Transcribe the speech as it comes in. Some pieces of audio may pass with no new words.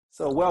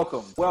So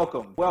welcome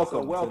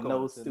to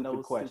No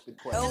Stupid Questions.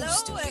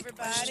 Hello,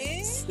 everybody.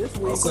 This week,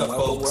 What's up,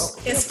 folks?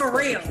 It's for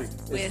real.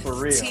 It's With for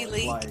real.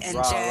 T-Leak Like, and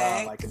rah,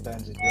 Jag. Rah, like a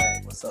dungeon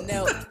drag. What's up?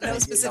 No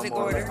specific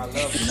order. I love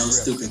No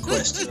Stupid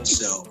Questions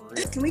show.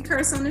 Can we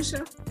curse on this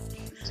show?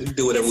 We can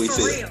do whatever we It's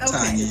feel. for real.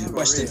 Tanya, Okay. your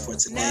question For for real.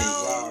 today No.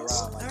 is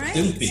Rah, rah, like All a right.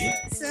 dungeon Stupid.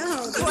 drag.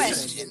 So,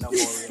 Question.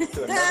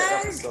 To another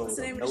episode What's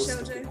the name of of No the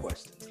show, Stupid Jay?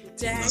 Questions.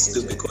 Jack. No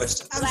Stupid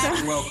Questions. I'm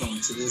sorry.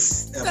 Welcome to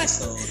this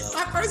episode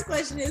My of first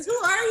question is, who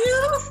are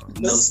you?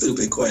 No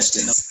Stupid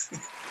Questions.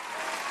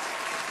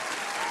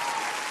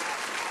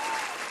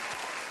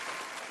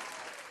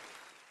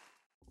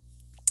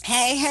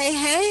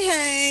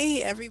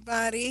 Hey,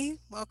 everybody.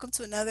 Welcome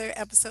to another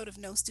episode of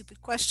No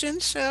Stupid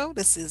Questions show.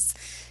 This is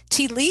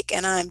T-Leak,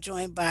 and I'm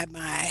joined by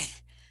my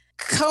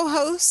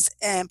co-host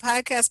and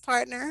podcast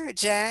partner,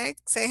 Jag.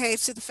 Say hey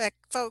to the fact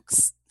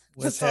folks.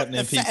 What's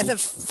happening, people? The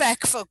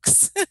fact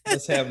folks.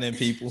 What's happening,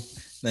 people?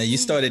 Now, you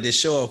started this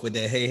show off with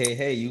that,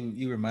 hey.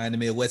 You reminded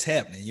me of What's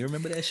Happening. You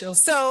remember that show?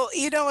 So,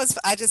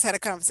 I just had a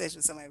conversation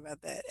with somebody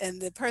about that.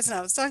 And the person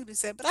I was talking to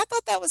said, but I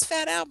thought that was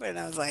Fat Albert. And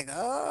I was like,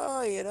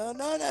 oh, you don't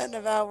know nothing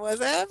about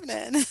what's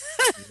happening.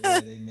 Yeah,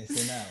 they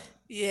missing out.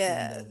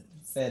 Yeah. Even though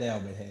Fat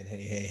Albert had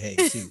hey,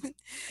 too.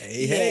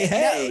 Hey, Yeah,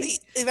 hey.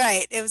 no,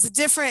 right. It was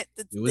different.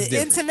 The different.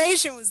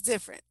 intonation was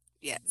different.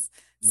 Yes.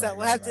 So Right,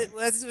 we'll have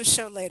right. to do a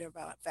show later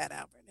about Fat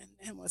Albert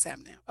and what's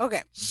happening.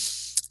 Okay. We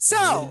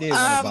So, did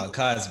one about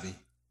Cosby.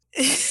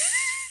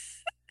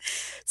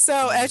 so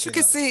Yeah, as you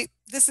can yeah. see,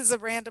 this is a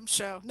random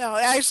show. No,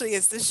 actually,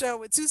 it's the show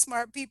with two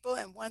smart people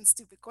and one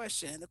stupid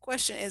question. And the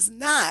question is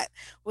not,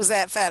 was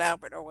that Fat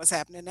Albert or what's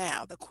happening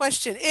now? The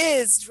question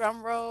is,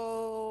 drum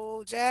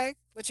roll, Jag,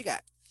 what you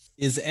got?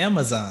 Is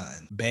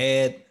Amazon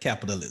bad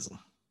capitalism?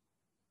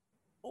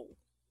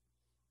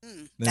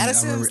 That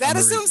assumes that I'ma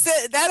assumes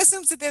that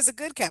assumes that there's a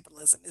good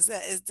capitalism. Does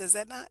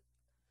that not?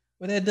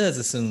 Well, that does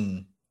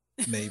assume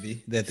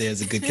maybe that there's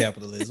a good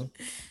capitalism,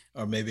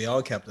 or maybe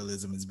all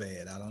capitalism is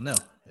bad. I don't know.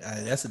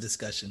 That's a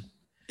discussion.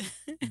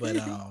 But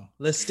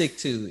let's stick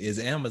to, is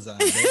Amazon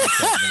bad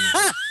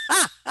capitalism?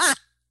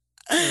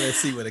 Let's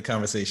see where the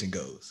conversation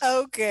goes.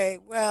 Okay,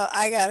 well,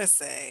 I gotta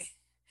say,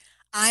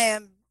 I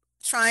am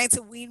trying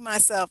to wean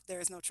myself. There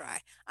is no try.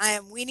 I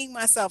am weaning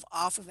myself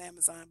off of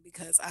Amazon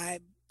because I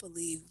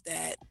believe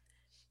that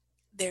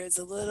there's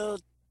a little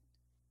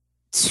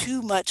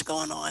too much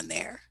going on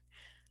there.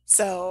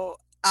 So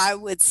I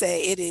would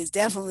say it is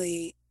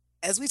definitely,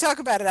 as we talk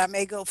about it, I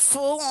may go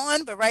full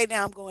on, but right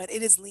now I'm going,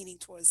 it is leaning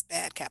towards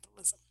bad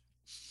capitalism.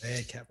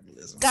 Bad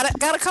capitalism.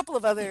 Got a couple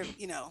of other,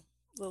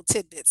 little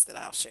tidbits that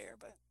I'll share,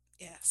 but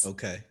yes.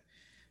 Okay.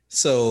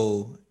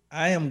 So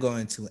I am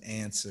going to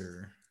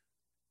answer.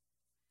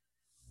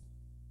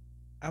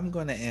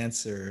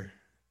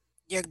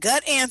 Your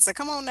gut answer.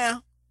 Come on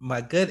now. My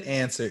good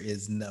answer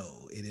is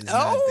no. It is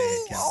not bad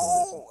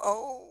capitalism.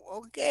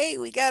 Okay.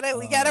 We got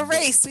a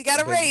race. We got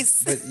a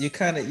race. But you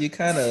kind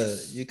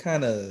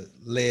of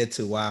led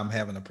to why I'm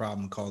having a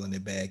problem calling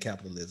it bad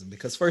capitalism,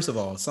 because first of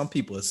all, some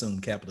people assume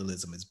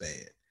capitalism is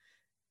bad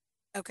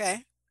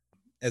Okay.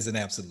 as an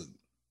absolute.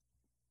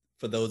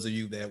 For those of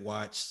you that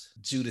watched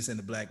Judas and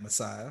the Black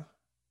Messiah,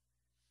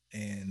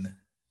 and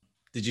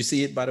did you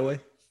see it, by the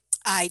way?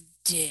 I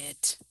did.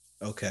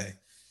 Okay.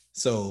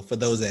 So for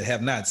those that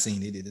have not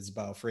seen it, it is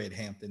about Fred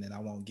Hampton, and I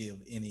won't give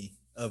any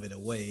of it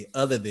away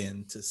other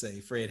than to say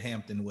Fred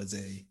Hampton was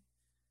a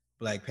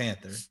Black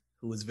Panther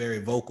who was very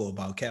vocal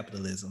about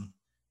capitalism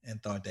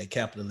and thought that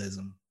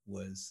capitalism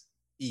was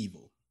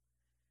evil.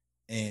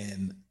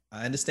 And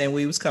I understand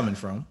where he was coming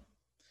from,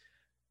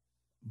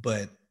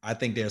 but I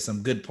think there are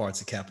some good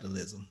parts of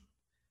capitalism.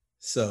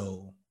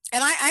 So,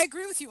 And I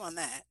agree with you on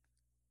that.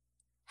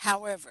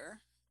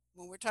 However,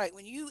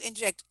 when you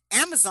inject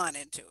Amazon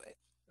into it,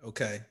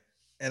 okay.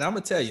 And I'm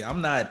going to tell you,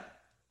 I'm not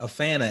a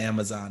fan of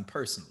Amazon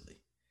personally,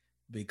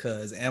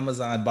 because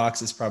Amazon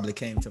boxes probably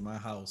came to my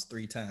house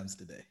 3 times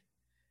today.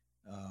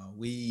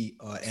 We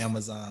are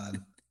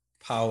Amazon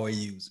power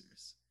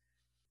users.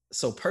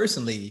 So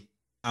personally,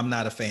 I'm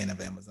not a fan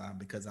of Amazon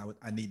because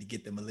I need to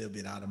get them a little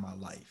bit out of my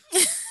life.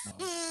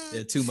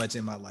 They're too much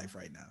in my life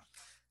right now.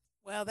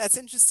 well, that's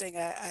interesting.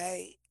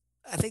 I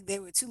think they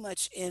were too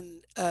much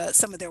in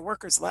some of their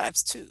workers'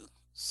 lives too.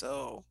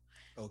 So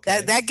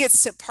Okay. that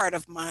gets to part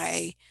of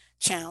my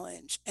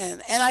challenge,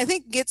 and I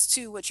think gets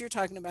to what you're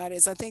talking about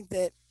is I think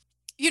that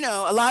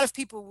a lot of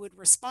people would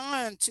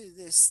respond to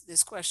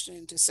this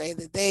question to say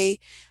that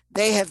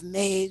they have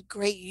made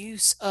great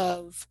use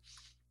of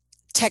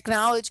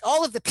technology,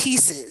 all of the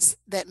pieces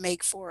that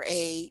make for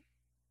a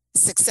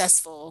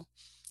successful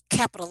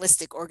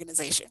capitalistic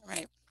organization,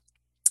 right?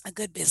 A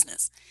good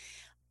business.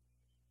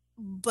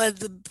 But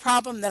the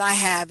problem that I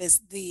have is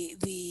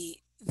the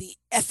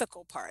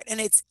ethical part,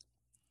 and it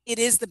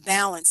is the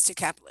balance to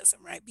capitalism,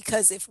 right?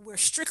 Because if we're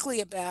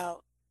strictly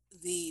about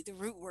the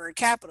root word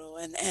capital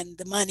and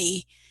the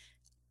money,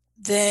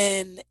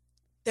 then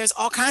there's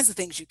all kinds of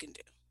things you can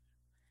do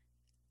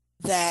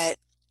that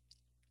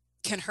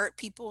can hurt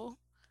people,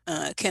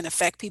 can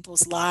affect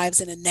people's lives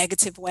in a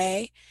negative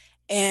way.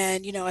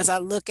 And as I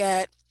look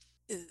at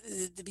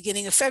the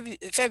beginning of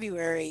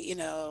February,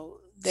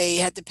 they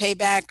had to pay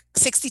back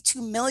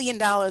 $62 million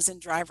in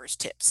driver's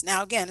tips.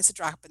 Now, again, it's a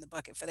drop in the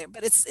bucket for them,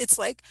 but it's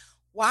like,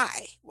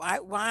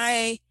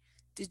 why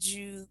did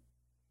you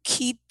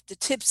keep the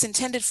tips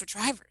intended for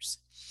drivers?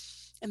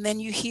 And then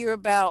you hear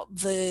about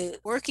the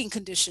working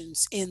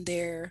conditions in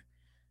their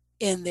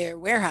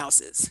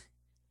warehouses,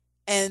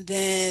 and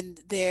then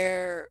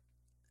their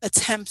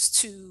attempts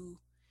to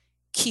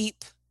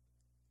keep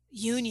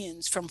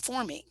unions from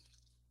forming,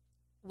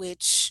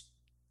 which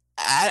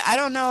I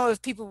don't know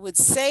if people would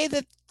say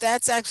that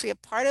that's actually a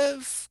part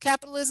of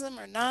capitalism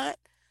or not,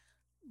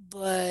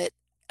 but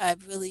I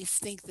really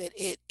think that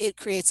it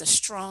creates a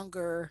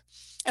stronger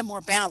and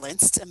more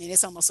balanced. I mean,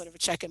 it's almost sort of a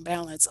check and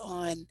balance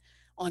on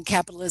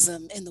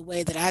capitalism in the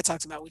way that I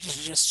talked about, which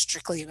is just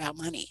strictly about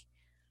money.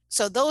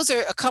 So those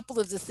are a couple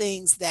of the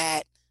things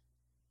that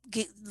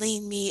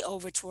lean me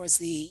over towards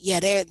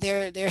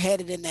they're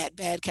headed in that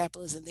bad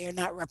capitalism. They're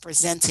not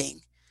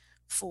representing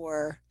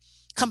for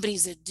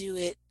companies that do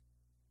it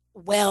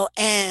well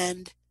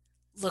and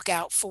look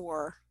out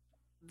for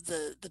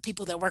the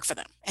people that work for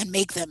them and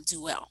make them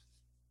do well.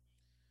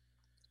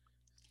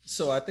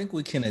 So I think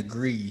we can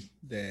agree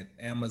that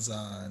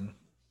Amazon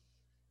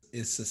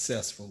is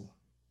successful.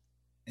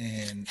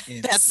 And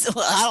I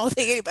don't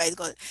think anybody's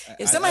going.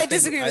 If somebody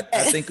disagrees with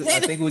that, I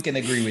think we can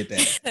agree with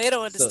that. They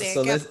don't understand.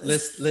 So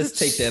let's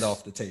take that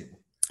off the table.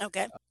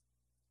 Okay.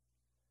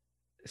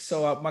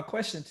 So my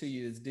question to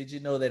you is: did you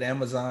know that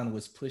Amazon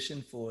was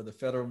pushing for the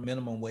federal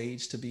minimum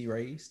wage to be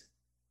raised,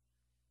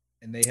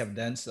 and they have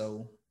done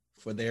so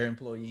for their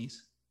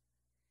employees?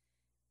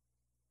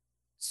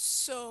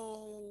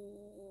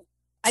 So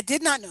I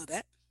did not know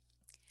that.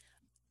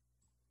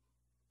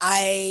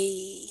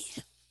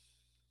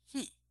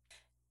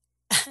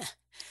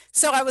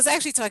 So I was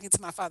actually talking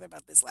to my father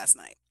about this last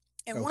night.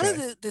 And Okay. One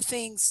of the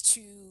things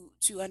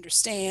to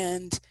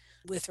understand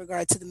with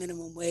regard to the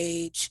minimum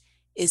wage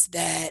is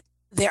that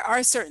there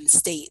are certain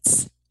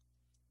states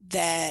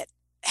that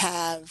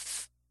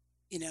have,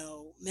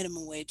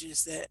 minimum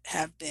wages that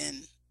have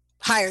been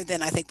higher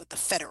than I think what the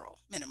federal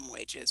minimum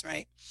wage is,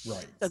 right?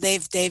 Right. So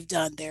they've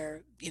done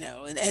their,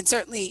 and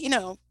certainly,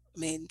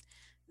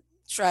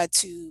 tried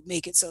to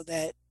make it so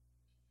that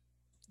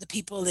the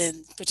people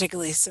in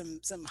particularly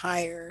some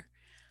higher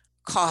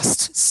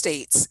cost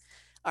states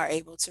are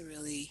able to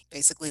really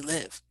basically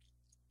live.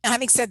 And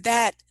having said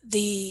that,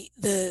 the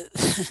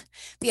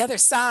the other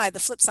side, the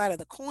flip side of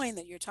the coin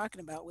that you're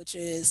talking about, which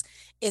is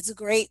it's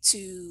great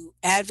to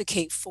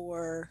advocate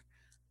for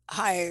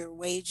higher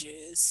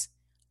wages,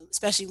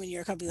 especially when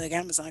you're a company like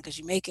Amazon, because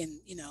you're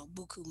making,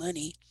 buku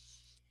money.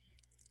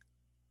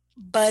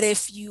 But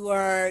if you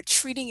are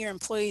treating your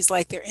employees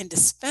like they're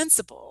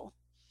indispensable,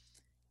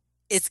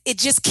 it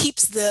just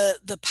keeps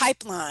the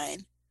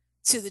pipeline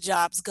to the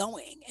jobs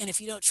going. And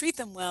if you don't treat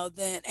them well,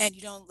 then, and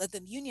you don't let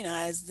them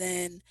unionize,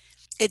 then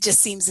it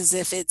just seems as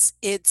if it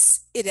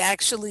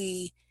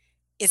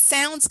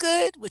sounds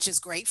good, which is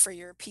great for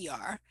your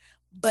PR,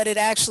 but it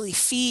actually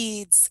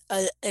feeds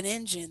an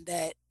engine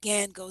that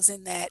again goes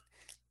in that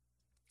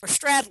we're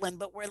straddling,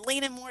 but we're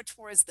leaning more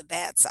towards the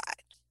bad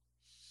side.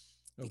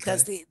 Okay.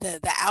 Because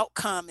the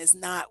outcome is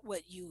not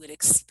what you would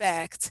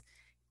expect,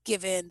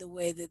 given the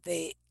way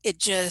that it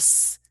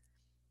just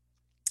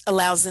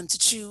allows them to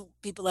chew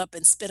people up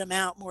and spit them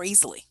out more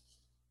easily,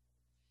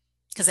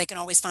 because they can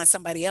always find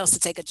somebody else to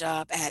take a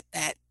job at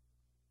that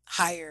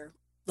higher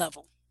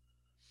level.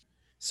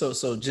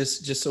 So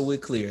just so we're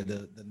clear,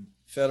 the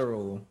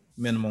federal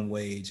minimum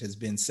wage has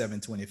been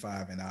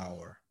 $7.25 an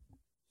hour,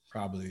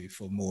 probably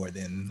for more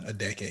than a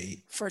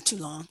decade. For too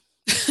long.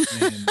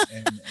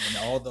 and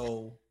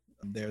although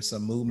there's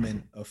some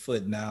movement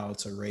afoot now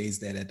to raise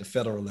that at the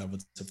federal level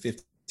to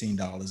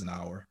 $15 an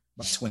hour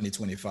by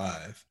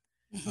 2025,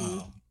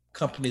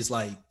 companies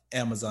like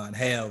Amazon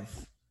have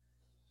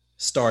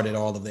started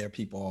all of their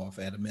people off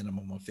at a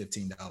minimum of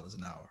 $15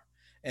 an hour.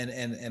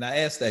 And I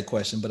asked that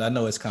question, but I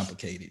know it's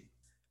complicated.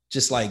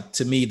 Just like,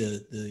 to me,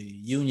 the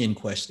union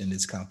question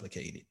is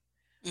complicated.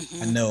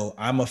 I know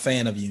I'm a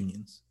fan of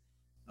unions,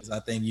 because I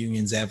think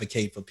unions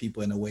advocate for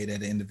people in a way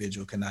that an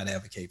individual cannot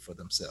advocate for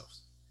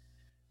themselves.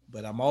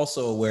 But I'm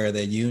also aware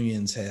that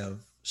unions have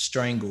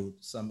strangled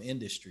some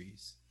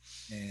industries,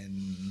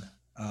 and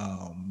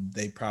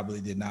they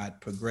probably did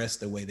not progress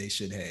the way they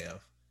should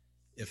have,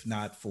 if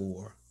not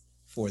for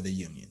the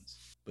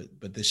unions.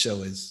 But this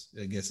show is,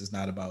 I guess, it's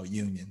not about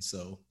unions.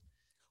 So,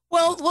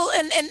 well,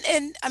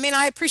 and I mean,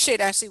 I appreciate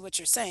actually what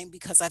you're saying,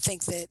 because I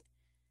think that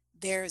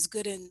there's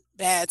good and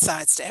bad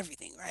sides to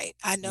everything, right?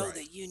 I know Right.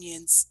 that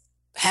unions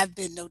have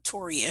been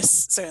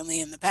notorious, certainly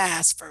in the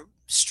past, for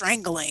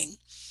strangling,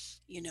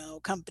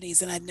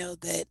 companies. And I know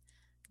that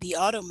the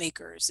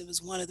automakers, it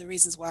was one of the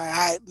reasons why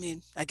I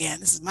mean, again,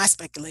 this is my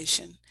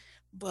speculation,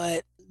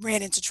 but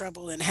ran into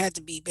trouble and had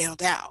to be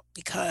bailed out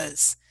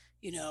because,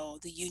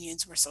 the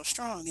unions were so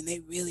strong and they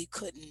really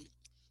couldn't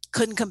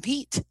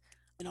compete,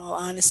 in all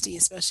honesty,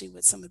 especially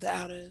with some of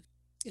the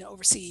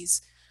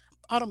overseas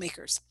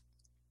automakers.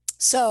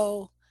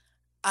 So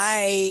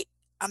I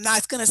I'm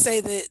not going to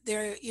say that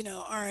there,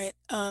 aren't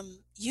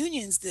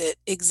unions that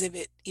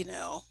exhibit,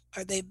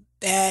 are they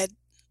bad?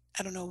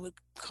 I don't know what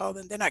to call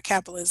them. They're not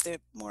capitalists. They're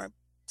more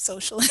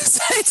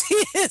socialist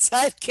ideas,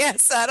 I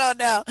guess. I don't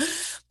know.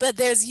 But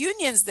there's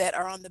unions that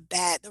are on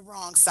the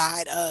wrong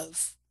side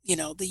of,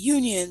 the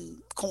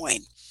union coin.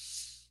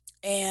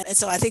 And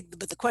so I think,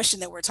 but the question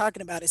that we're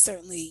talking about is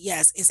certainly,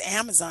 yes, is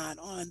Amazon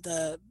on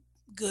the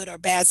good or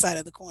bad side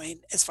of the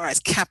coin as far as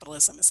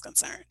capitalism is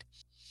concerned?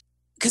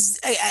 Because,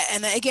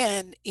 and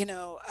again,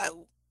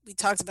 we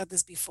talked about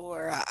this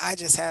before. I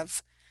just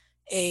have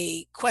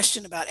a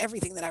question about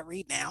everything that I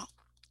read now,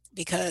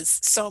 because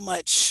so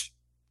much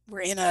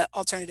we're in an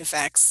alternative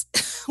facts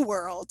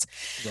world.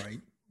 Right.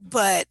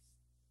 But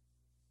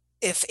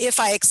if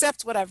I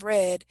accept what I've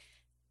read,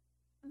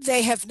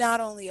 they have not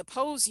only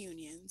opposed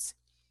unions,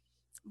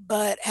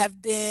 but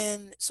have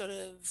been sort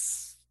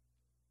of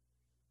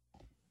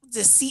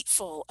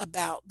deceitful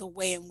about the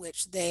way in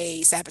which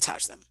they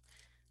sabotage them.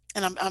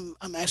 And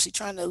I'm actually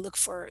trying to look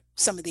for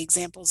some of the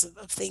examples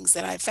of things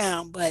that I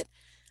found. But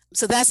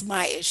so that's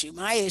my issue.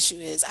 My issue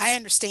is, I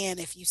understand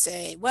if you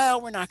say, well,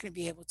 we're not going to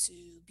be able to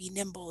be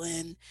nimble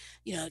and,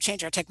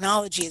 change our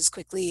technology as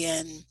quickly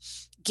and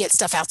get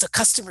stuff out to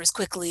customers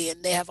quickly.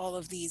 And they have all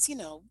of these,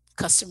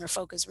 customer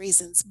focused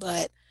reasons.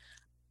 But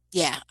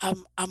yeah,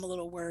 I'm a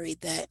little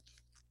worried that,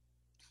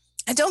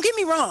 and don't get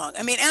me wrong.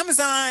 I mean,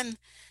 Amazon,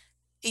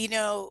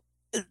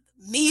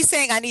 me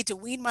saying I need to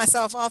wean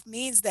myself off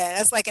means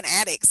that's like an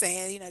addict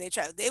saying, they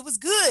try, it was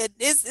good.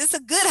 It's a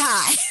good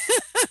high.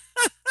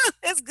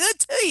 It's good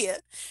to you.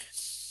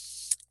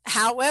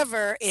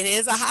 However, it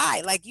is a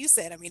high, like you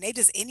said. I mean, they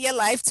just in your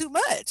life too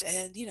much.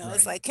 And, Right.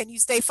 It's like, can you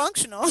stay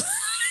functional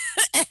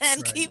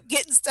and Right. keep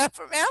getting stuff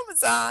from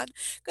Amazon?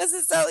 Because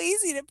it's so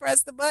easy to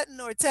press the button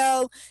or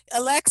tell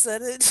Alexa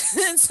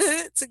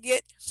to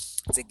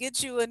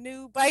get you a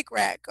new bike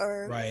rack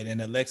or Right.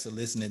 And Alexa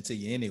listening to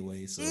you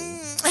anyway. So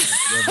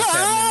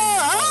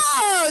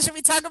should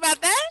we talk about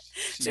that?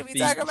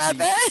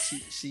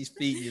 She's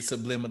feeding you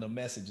subliminal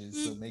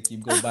messages to make you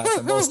go buy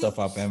some more stuff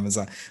off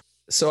Amazon.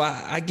 So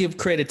I give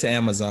credit to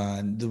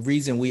Amazon. The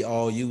reason we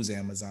all use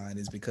Amazon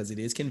is because it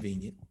is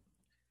convenient.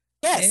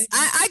 Yes,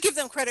 I give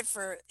them credit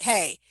for,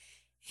 hey,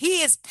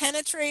 he is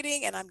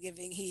penetrating, and I'm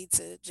giving heed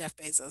to Jeff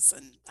Bezos,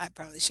 and I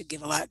probably should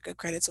give a lot of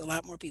credit to a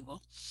lot more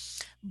people.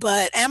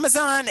 But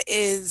Amazon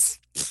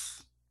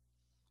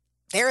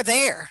they're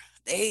there.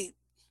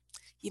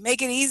 You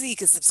make it easy. You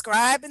can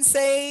subscribe and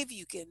save.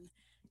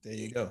 There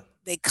you go.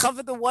 They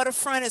cover the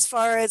waterfront as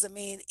far as,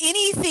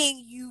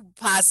 anything you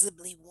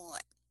possibly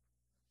want.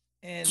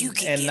 And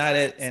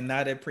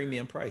not at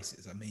premium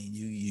prices. I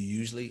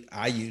mean,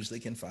 I usually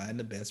can find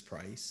the best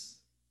price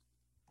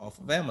off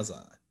of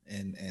Amazon,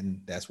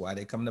 and that's why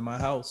they come to my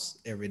house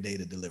every day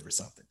to deliver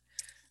something.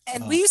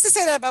 And we used to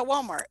say that about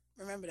Walmart.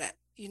 Remember that?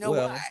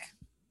 Why?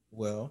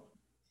 Well,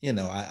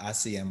 I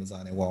see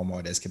Amazon and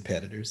Walmart as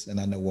competitors, and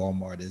I know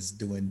Walmart is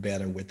doing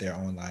better with their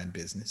online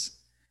business.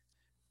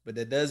 But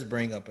that does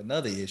bring up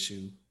another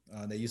issue.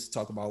 They used to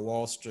talk about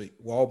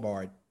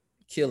Walmart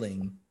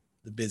killing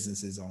the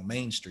businesses on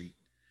Main Street.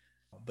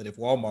 But if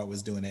Walmart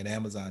was doing that,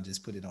 Amazon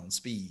just put it on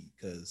speed,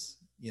 because,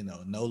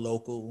 no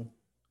local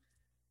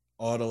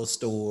auto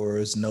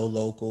stores, no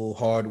local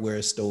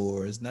hardware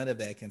stores, none of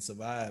that can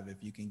survive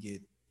if you can get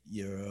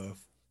your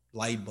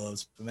light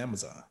bulbs from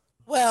Amazon.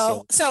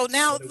 Well, so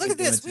now look at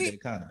this.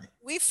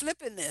 We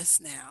flipping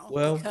this now,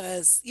 well,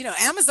 because,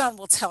 Amazon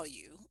will tell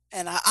you,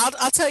 and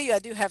I'll tell you, I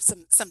do have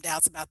some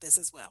doubts about this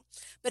as well,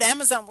 but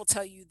Amazon will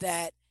tell you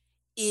that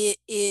it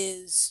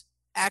is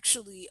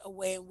actually a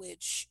way in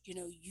which,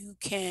 you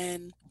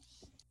can,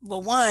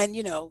 well, one,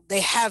 they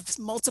have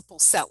multiple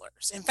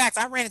sellers. In fact,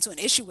 I ran into an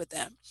issue with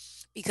them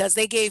because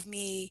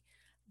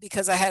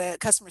because I had a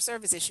customer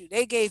service issue,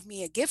 they gave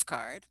me a gift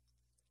card,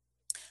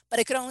 but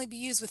it could only be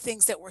used with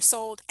things that were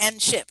sold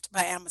and shipped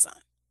by Amazon.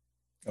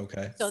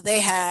 Okay. So they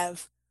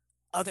have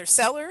other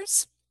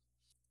sellers,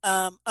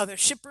 other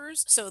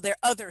shippers. So their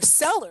other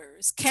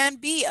sellers can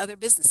be other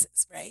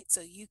businesses, right?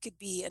 So you could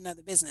be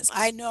another business.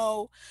 I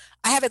know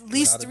I have at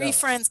least 3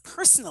 friends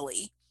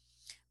personally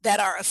that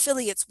are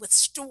affiliates with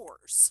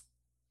stores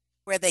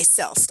where they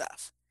sell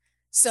stuff.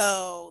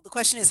 So the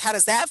question is, how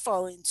does that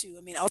fall into?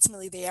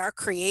 Ultimately, they are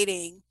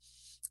creating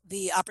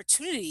the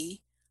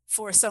opportunity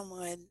for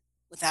someone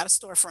without a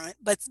storefront,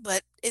 but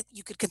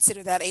you could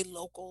consider that a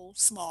local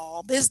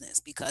small business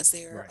because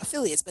they're Right.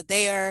 affiliates, but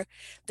they are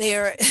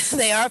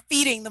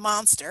feeding the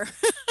monster.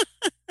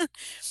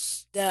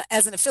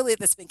 As an affiliate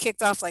that's been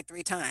kicked off like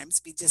 3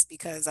 times, just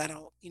because I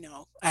don't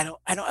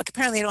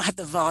apparently I don't have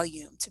the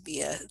volume to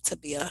be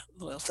a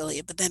loyal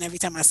affiliate. But then every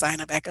time I sign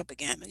up back up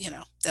again,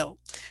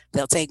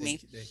 they'll take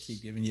me. They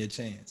keep giving you a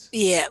chance.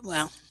 Yeah,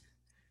 well,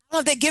 I don't know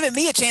if they're giving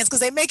me a chance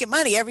because they're making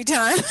money every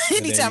time,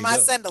 anytime I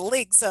send a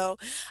link. So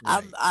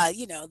Right.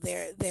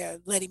 they're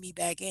letting me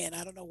back in.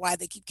 I don't know why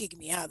they keep kicking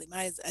me out.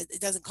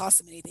 It doesn't cost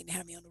them anything to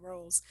have me on the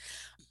rolls.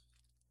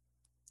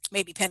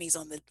 Maybe pennies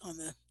on the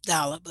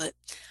dollar, but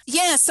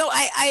yeah. So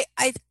I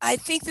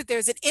think that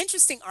there's an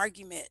interesting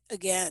argument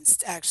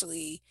against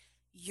actually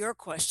your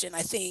question.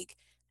 I think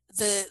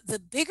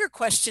the bigger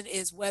question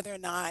is whether or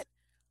not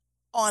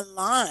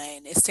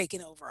online is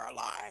taking over our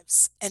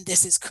lives, and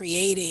this is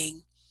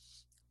creating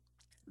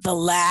the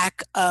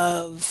lack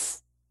of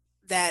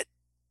that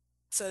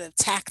sort of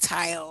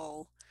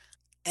tactile.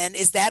 And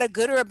is that a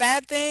good or a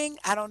bad thing?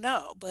 I don't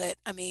know. But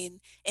I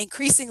mean,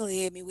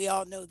 increasingly, I mean, we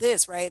all know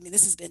this, right? I mean,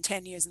 this has been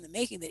 10 years in the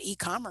making, that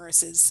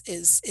e-commerce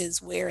is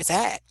where it's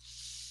at.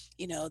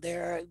 You know,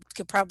 there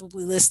could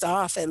probably list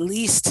off at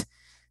least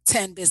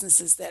 10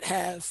 businesses that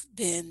have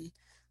been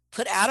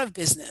put out of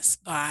business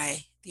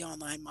by the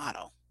online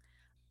model.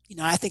 You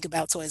know, I think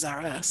about Toys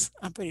R Us.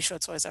 I'm pretty sure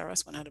Toys R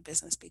Us went out of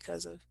business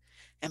because of,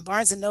 and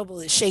Barnes and Noble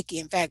is shaky.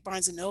 In fact,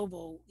 Barnes and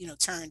Noble, you know,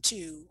 turned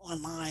to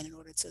online in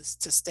order to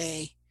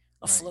stay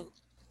afloat.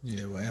 Right.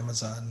 Yeah, well,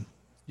 Amazon,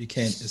 you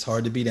can't. It's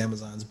hard to beat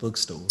Amazon's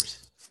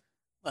bookstores.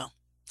 Well,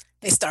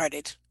 they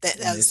started.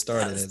 That's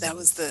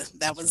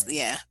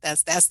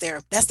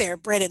their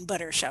bread and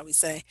butter, shall we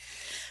say?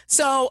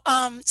 So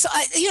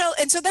I, you know,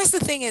 and so that's the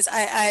thing is,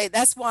 I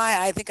that's why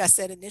I think I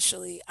said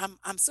initially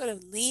I'm sort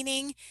of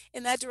leaning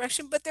in that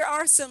direction, but there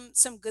are some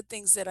good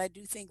things that I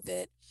do think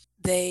that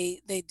they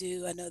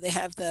do. I know they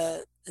have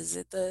the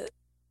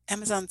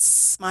Amazon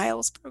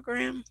Smiles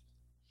program.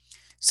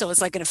 So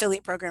it's like an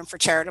affiliate program for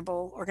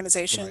charitable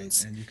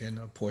organizations. Right. And you can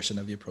a portion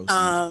of your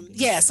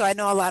proceeds. So I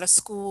know a lot of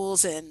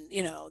schools, and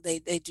you know they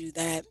do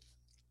that.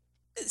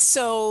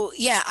 So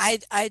yeah,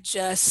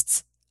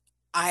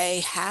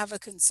 I have a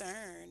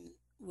concern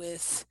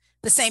with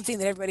the same thing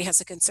that everybody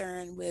has a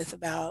concern with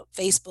about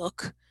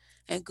Facebook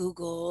and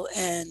Google.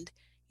 And,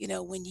 you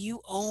know, when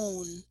you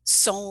own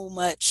so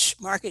much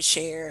market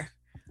share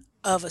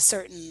of a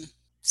certain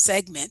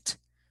segment,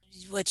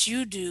 what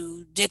you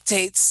do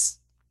dictates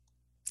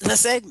the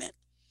segment.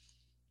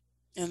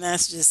 And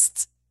that's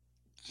just.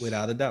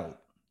 Without a doubt.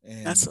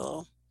 And that's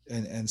all.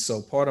 And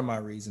so part of my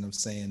reason of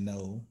saying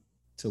no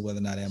to whether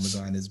or not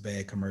Amazon is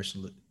bad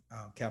commercial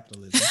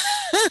capitalism.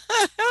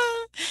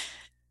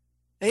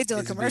 They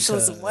doing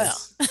commercialism well.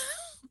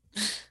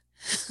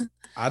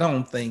 I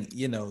don't think,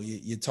 you know,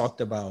 you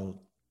talked about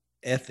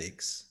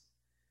ethics,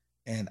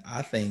 and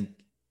I think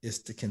it's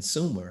the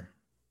consumer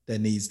that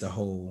needs to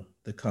hold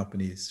the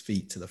company's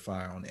feet to the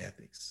fire on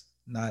ethics,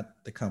 not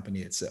the company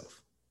itself.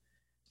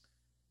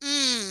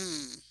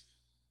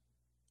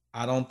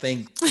 I don't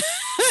think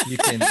you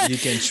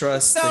can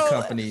trust the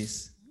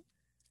companies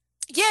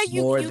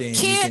more than you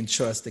can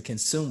trust the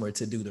consumer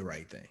to do the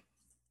right thing.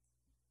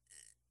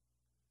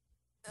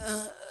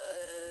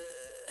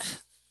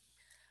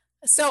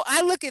 So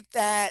I look at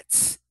that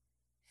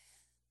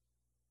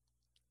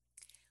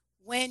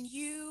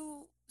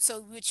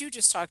so what you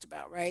just talked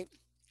about, right?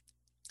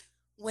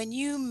 When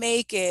you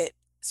make it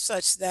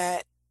such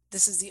that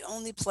this is the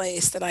only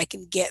place that I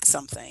can get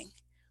something,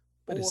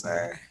 but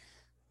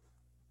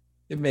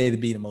it may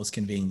be the most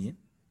convenient,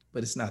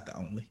 but it's not the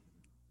only.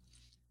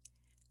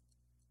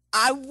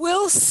 I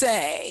will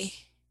say,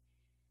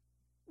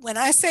 when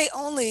I say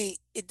only,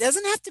 it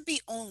doesn't have to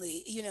be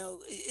only, you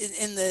know,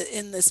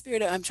 in the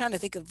spirit of, I'm trying to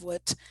think of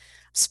what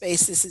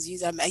space this is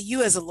used.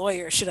 You as a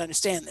lawyer should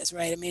understand this,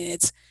 right? I mean,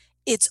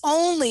 it's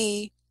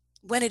only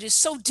when it is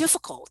so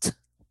difficult.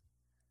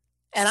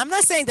 And I'm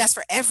not saying that's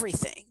for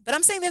everything, but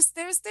I'm saying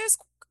there's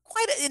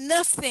quite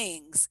enough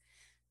things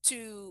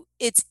to,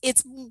 it's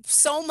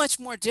so much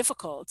more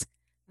difficult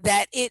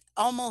that it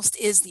almost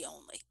is the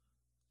only.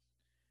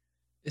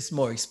 It's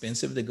more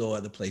expensive to go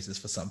other places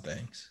for some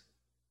things.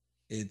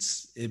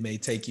 It may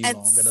take you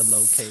longer to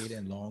locate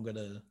and longer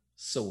to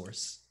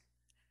source.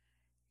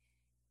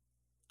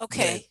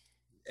 Okay.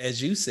 But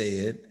as you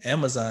said,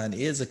 Amazon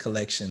is a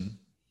collection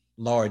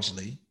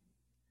largely.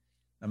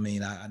 I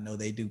mean, I know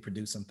they do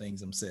produce some things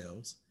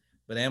themselves,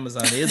 but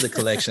Amazon is a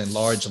collection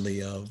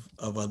largely of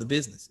other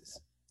businesses,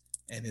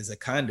 and is a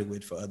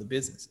conduit for other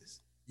businesses.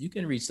 You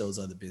can reach those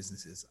other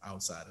businesses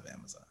outside of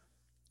Amazon.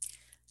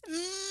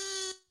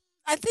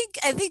 I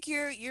think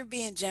you're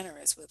being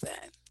generous with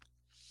that.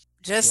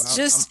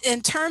 Just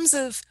in terms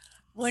of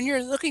when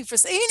you're looking for,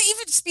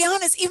 even just be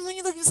honest, even when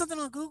you're looking for something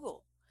on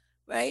Google,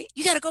 right?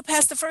 You got to go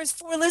past the first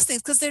 4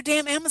 listings because they're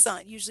damn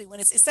Amazon. Usually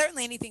when it's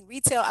certainly anything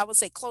retail, I would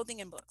say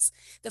clothing and books.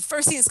 The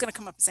first thing that's going to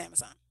come up is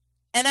Amazon.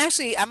 And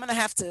actually, I'm going to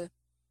have to,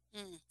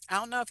 I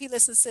don't know if he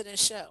listens to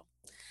this show,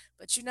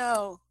 but you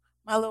know,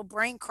 my little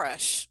brain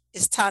crush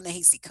is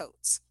Ta-Nehisi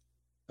Coates.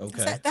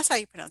 Okay. That's how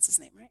you pronounce his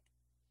name, right?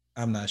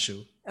 I'm not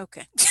sure.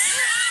 Okay.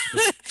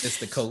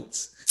 Mr.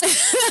 Coates.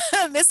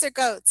 Mr.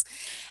 Coates.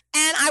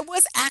 And I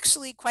was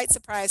actually quite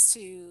surprised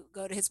to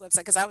go to his website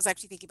because I was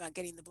actually thinking about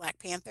getting the Black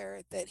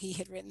Panther that he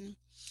had written.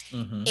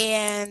 Mm-hmm.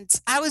 And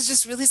I was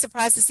just really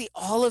surprised to see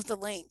all of the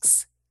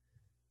links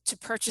to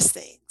purchase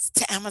things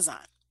to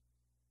Amazon.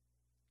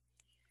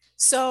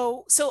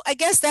 So I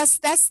guess that's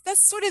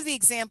sort of the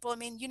example. I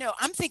mean, you know,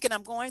 I'm thinking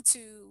I'm going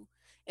to,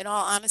 in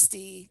all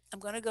honesty, I'm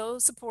going to go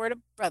support a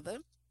brother.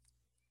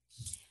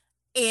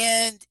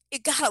 And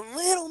it got a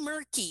little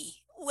murky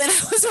when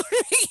I was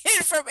ordering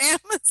it from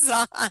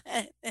Amazon.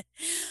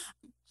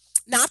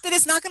 Not that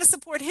it's not going to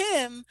support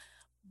him,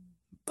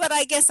 but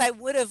I guess I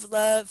would have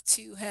loved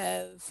to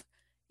have,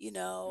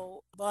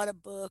 bought a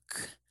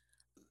book,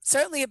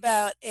 certainly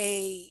about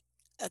a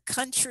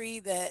country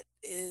that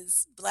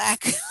is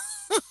Black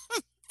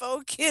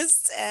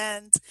focused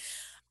and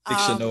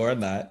Fiction or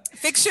not.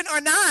 fiction or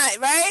not,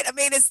 right? I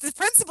mean, it's the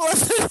principle of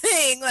the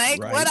thing.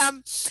 Like Right. what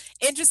I'm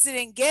interested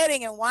in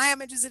getting and why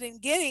I'm interested in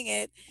getting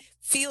it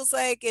feels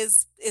like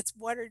it's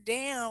watered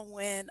down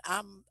when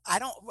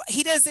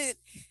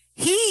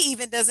he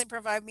even doesn't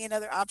provide me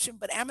another option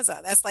but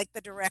Amazon. That's like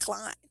the direct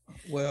line.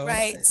 Well,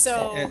 Right.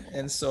 So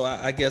and so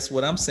I guess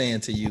what I'm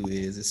saying to you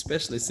is,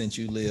 especially since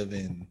you live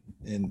in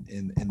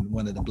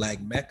one of the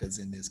Black meccas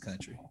in this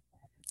country,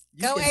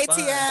 you go can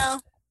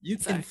ATL. you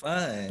can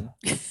find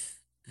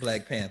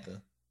Black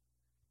Panther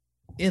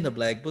in a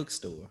Black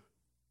bookstore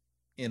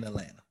in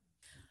Atlanta.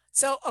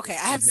 So okay,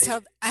 I have to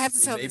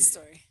tell may- this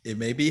story. It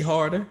may be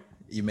harder.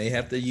 You may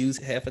have to use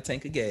half a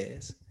tank of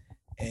gas,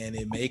 and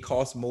it may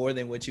cost more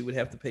than what you would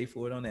have to pay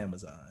for it on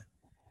Amazon.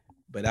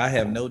 But I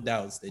have no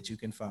doubts that you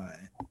can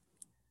find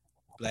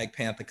Black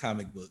Panther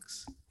comic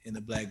books in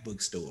the Black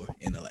bookstore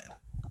in Atlanta.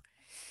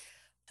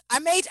 I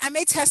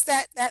may test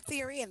that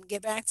theory and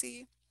get back to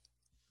you.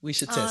 We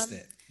should test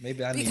that.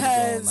 Maybe I need to go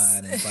Because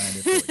online and find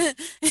it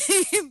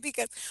for you.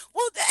 because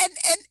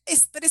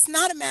but it's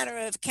not a matter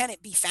of can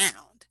it be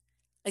found.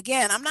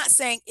 Again, I'm not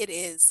saying it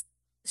is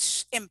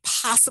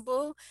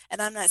impossible,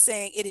 and I'm not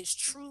saying it is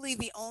truly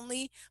the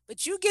only,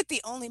 but you get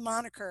the only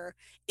moniker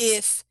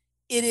if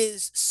it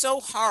is so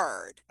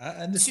hard I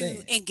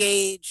understand. to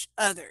engage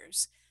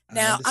others. I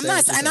Now, I'm not,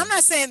 understand what and you're I'm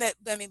not saying that.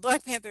 I mean,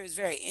 Black Panther is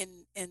very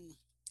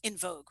in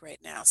vogue right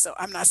now, so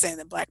I'm not saying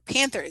that Black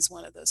Panther is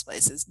one of those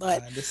places,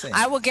 but I understand.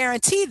 I will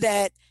guarantee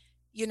that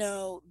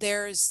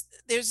there's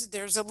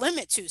a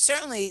limit to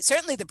certainly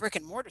the brick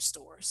and mortar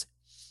stores,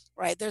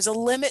 right? There's a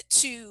limit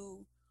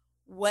to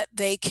what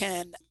they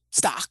can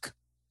stock,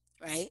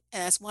 right?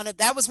 And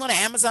that was one of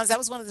Amazon's, that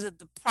was one of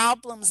the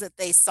problems that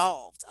they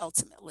solved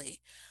ultimately,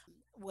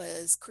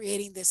 was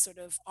creating this sort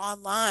of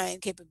online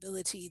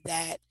capability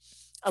that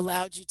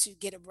allowed you to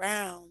get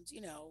around,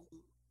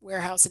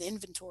 warehouse and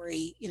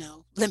inventory,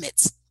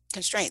 limits,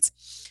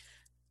 constraints.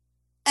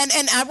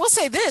 And I will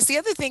say this, the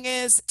other thing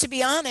is, to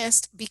be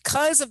honest,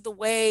 because of the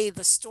way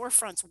the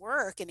storefronts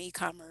work in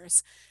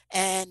e-commerce,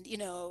 and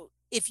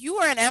if you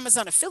are an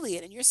Amazon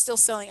affiliate and you're still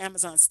selling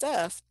Amazon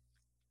stuff,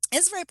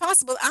 it's very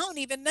possible I don't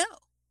even know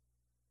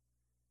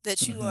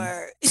that you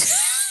are,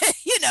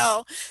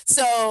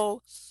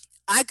 so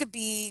I could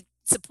be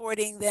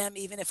supporting them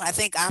even if I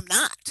think I'm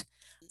not.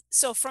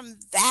 So from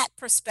that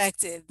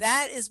perspective,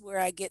 that is where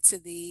I get to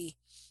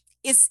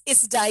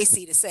it's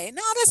dicey to say,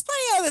 no, there's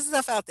plenty of other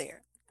stuff out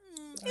there.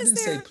 I didn't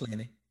say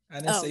plenty. I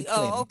didn't say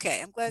plenty. Oh,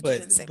 okay. I'm glad you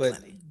didn't say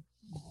plenty.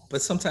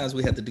 But sometimes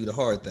we have to do the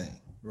hard thing,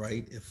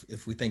 right?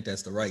 If we think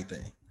that's the right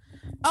thing.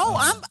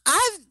 Oh,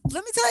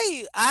 let me tell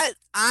you,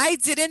 I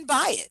didn't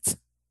buy it.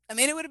 I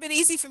mean, it would have been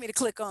easy for me to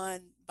click on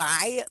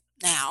buy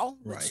now,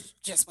 which Right.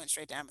 just went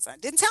straight to Amazon.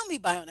 Didn't tell me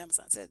buy on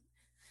Amazon. I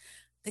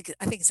think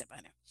it said buy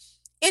now.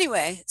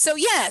 Anyway, so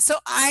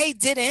I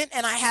didn't,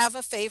 and I have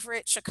a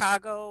favorite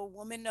Chicago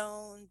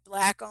woman-owned,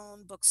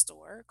 Black-owned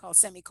bookstore called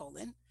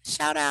Semicolon.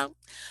 Shout out.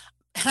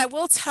 And I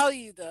will tell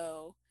you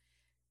though,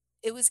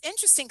 it was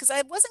interesting because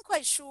I wasn't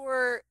quite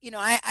sure.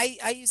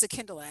 I use a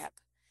Kindle app,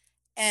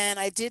 and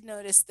I did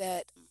notice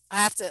that I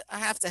have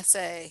to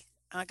say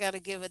I got to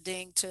give a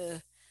ding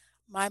to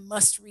my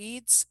Must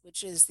Reads,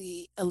 which is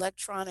the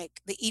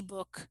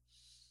ebook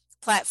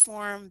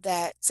platform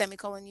that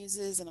Semicolon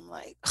uses, and I'm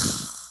like,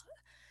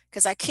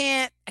 because I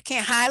can't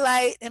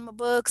highlight in my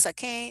books. I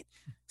can't.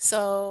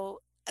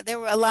 So there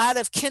were a lot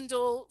of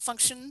Kindle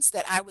functions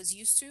that I was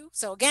used to.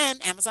 So again,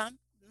 Amazon.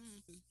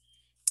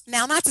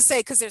 Now, not to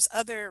say, because there's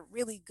other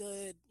really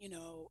good,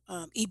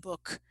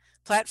 ebook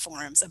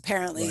platforms.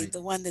 Apparently, Right.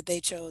 the one that they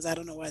chose, I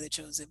don't know why they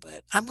chose it,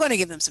 but I'm going to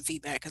give them some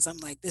feedback because I'm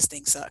like, this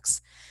thing sucks.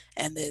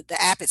 And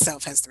the app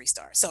itself has 3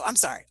 stars. So I'm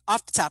sorry,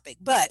 off the topic.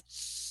 But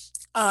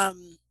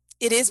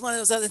it is one of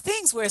those other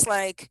things where it's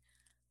like,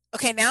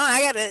 okay, now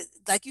I got to,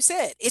 like you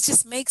said, it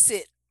just makes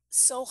it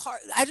so hard.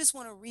 I just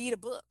want to read a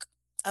book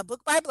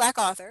by a Black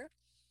author.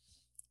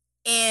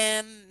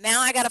 And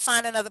now I got to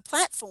find another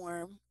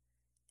platform.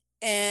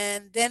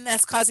 And then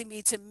that's causing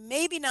me to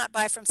maybe not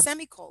buy from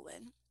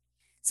Semicolon.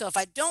 So if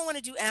I don't want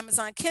to do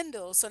Amazon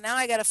Kindle, so now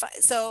I got to find,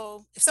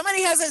 so if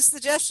somebody has a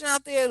suggestion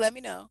out there, let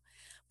me know.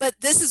 But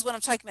this is what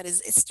I'm talking about,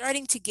 is it's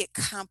starting to get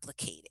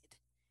complicated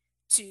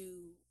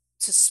to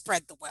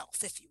spread the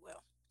wealth, if you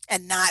will,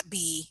 and not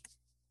be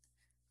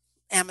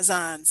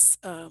Amazon's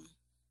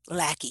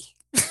lackey.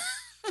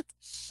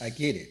 I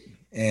get it.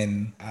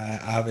 And I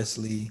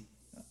obviously,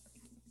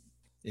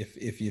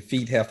 if your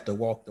feet have to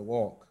walk the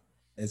walk,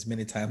 as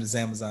many times as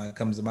Amazon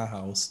comes to my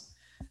house,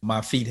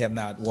 my feet have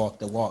not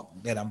walked the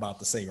walk that I'm about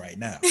to say right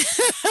now.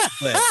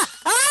 But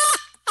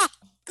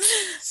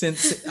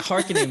since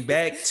hearkening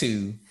back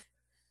to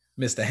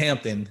Mr.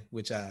 Hampton,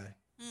 which I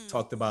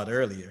talked about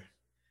earlier,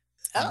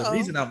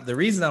 the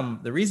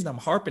reason I'm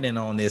harping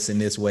on this in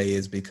this way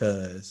is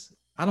because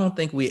I don't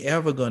think we're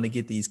ever going to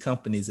get these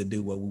companies to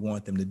do what we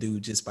want them to do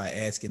just by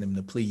asking them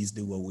to please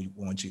do what we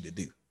want you to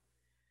do.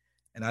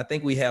 And I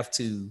think we have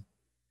to,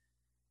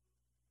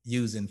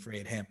 using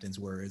Fred Hampton's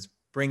words,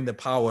 bring the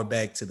power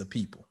back to the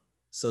people.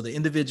 So the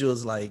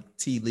individuals like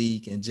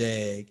T-League and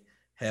JAG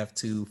have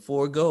to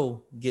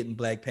forego getting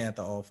Black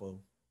Panther off of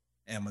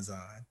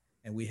Amazon.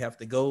 And we have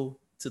to go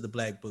to the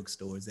Black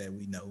bookstores that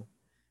we know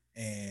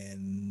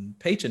and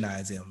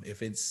patronize them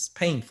if it's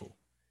painful,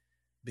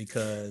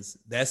 because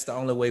that's the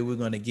only way we're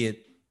going to get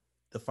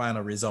the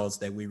final results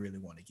that we really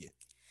want to get.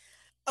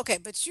 Okay,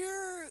 but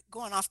you're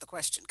going off the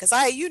question, because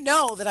you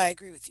know that I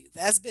agree with you.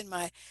 That's been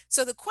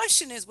so the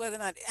question is whether or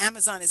not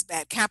Amazon is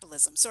bad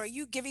capitalism. So are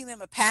you giving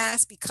them a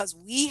pass because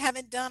we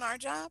haven't done our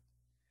job?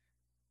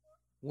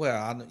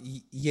 Well,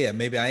 yeah,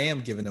 maybe I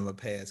am giving them a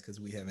pass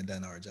because we haven't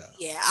done our job.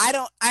 Yeah, I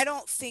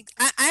don't think,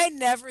 I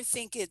never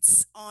think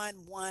it's on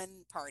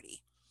one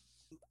party.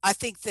 I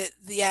think that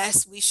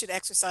yes, we should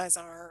exercise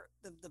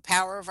the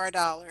power of our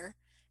dollar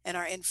and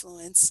our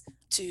influence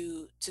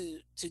to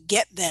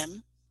get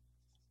them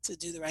to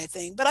do the right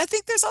thing. But I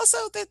think there's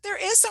also that there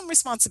is some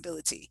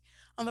responsibility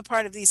on the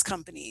part of these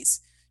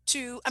companies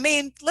to, I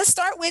mean, let's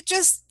start with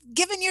just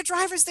giving your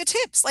drivers their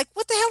tips. Like,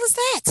 what the hell is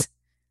that?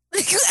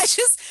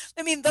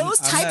 Those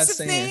types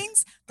of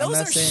things, those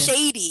are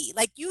shady.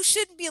 Like, you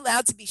shouldn't be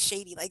allowed to be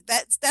shady. Like,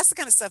 that's the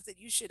kind of stuff that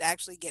you should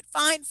actually get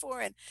fined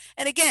for. And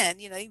again,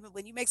 even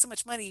when you make so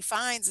much money,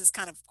 fines is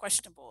kind of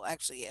questionable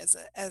actually as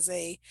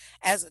a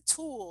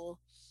tool.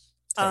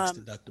 Tax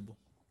deductible.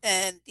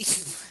 And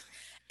is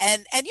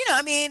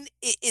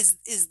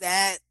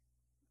that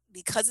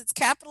because it's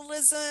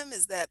capitalism?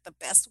 Is that the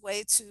best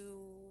way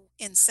to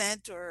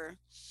incent or?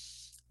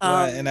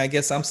 And I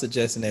guess I'm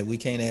suggesting that we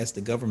can't ask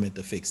the government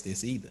to fix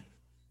this either.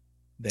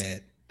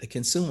 That the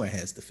consumer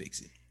has to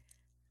fix it.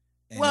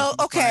 And well,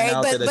 okay,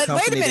 but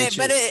wait a minute.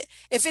 But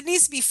if it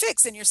needs to be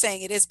fixed, then you're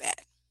saying it is bad.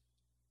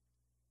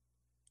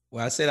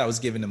 Well, I said I was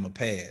giving them a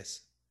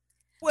pass.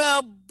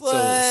 Well, but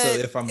so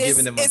if I'm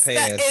giving them a pass,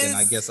 then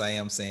I guess I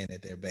am saying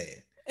that they're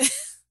bad.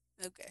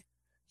 Okay.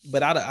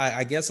 But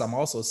I guess I'm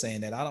also saying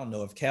that I don't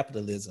know if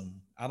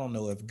capitalism, I don't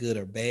know if good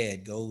or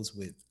bad goes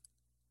with,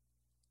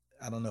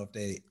 I don't know if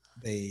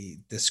they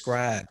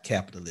describe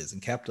capitalism.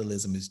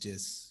 Capitalism is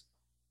just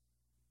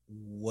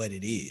what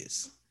it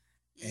is.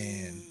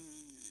 And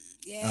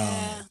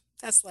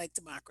that's like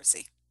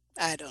democracy.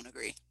 I don't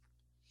agree.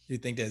 You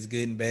think that's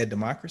good and bad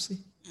democracy?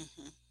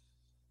 Mm-hmm.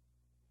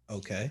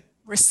 Okay.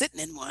 We're sitting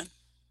in one.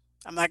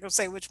 I'm not going to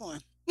say which one.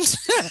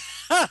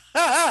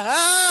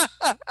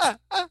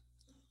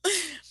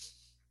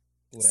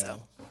 Well,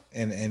 so.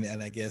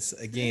 and I guess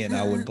again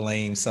I would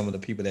blame some of the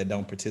people that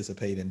don't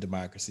participate in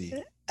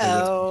democracy.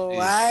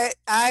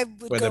 I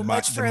would go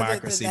much further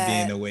democracy than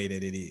that. Being the way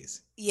that it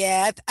is.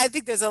 Yeah, I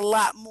think there's a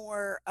lot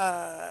more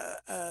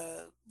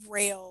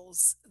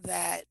rails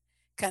that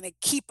kind of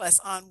keep us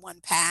on one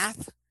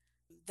path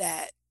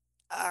that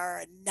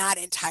are not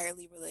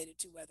entirely related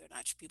to whether or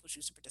not people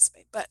choose to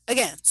participate. But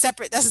again,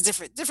 separate. That's a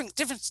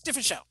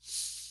different show.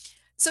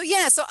 So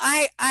yeah, so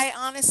I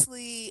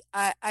honestly,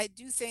 I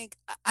do think,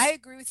 I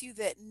agree with you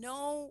that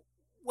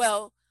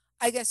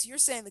I guess you're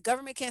saying the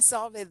government can't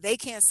solve it, they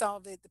can't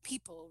solve it, the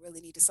people really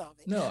need to solve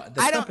it. No,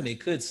 the company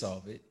could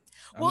solve it.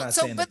 I'm not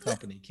saying the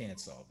company can't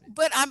solve it.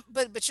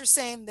 But you're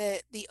saying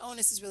that the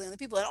onus is really on the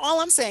people. And all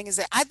I'm saying is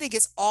that I think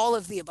it's all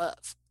of the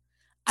above.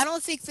 I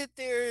don't think that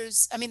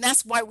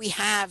that's why we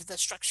have the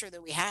structure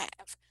that we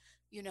have,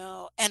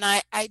 and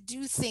I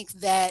do think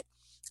that,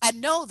 I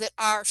know that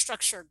our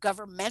structure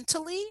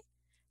governmentally,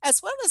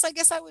 as well as I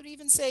guess I would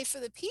even say for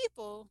the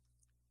people,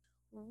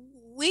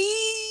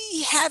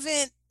 we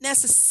haven't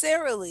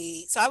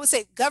necessarily, so I would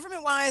say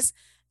government-wise,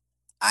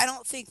 I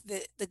don't think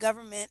that the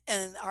government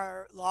and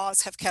our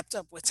laws have kept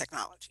up with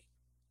technology,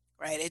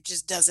 right? It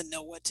just doesn't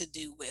know what to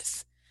do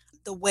with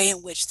the way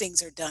in which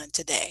things are done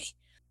today.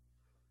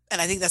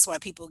 And I think that's why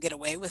people get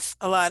away with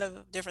a lot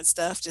of different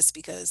stuff, just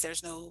because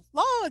there's no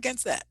law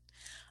against that.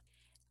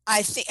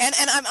 I think, and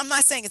I'm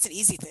not saying it's an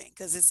easy thing,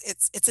 because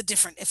it's a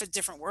different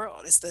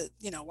world. It's the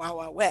Wild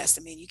Wild West.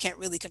 I mean, you can't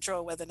really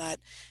control whether or not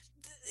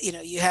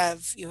you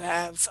have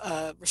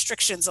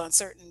restrictions on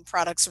certain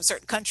products from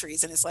certain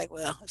countries, and it's like,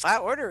 well, if I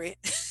order it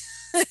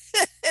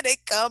and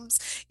it comes,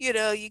 you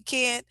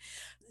can't,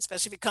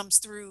 especially if it comes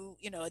through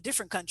a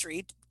different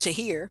country to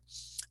here.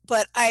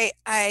 But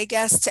I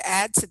guess to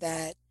add to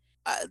that,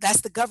 that's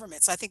the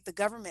government. So I think the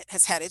government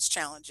has had its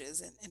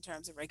challenges in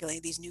terms of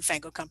regulating these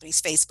newfangled companies,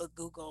 Facebook,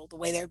 Google, the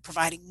way they're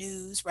providing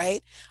news,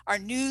 right? Our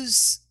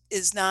news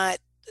is not,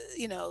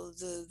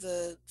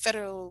 the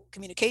Federal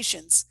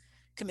Communications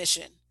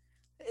Commission.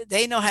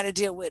 They know how to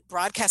deal with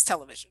broadcast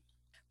television.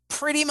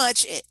 Pretty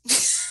much it.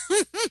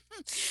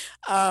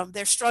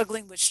 They're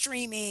struggling with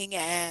streaming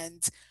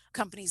and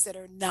companies that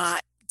are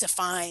not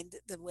defined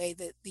the way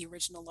that the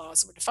original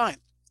laws were defined.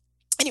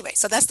 Anyway,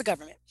 so that's the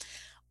government.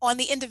 On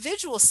the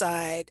individual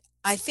side,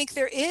 I think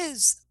there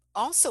is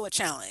also a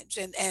challenge.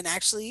 And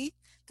actually,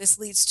 this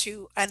leads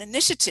to an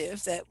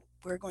initiative that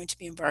we're going to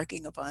be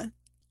embarking upon,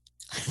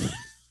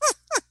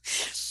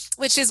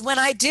 which is when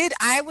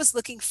I was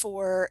looking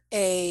for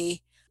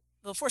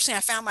well, fortunately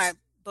I found my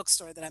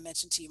bookstore that I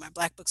mentioned to you, my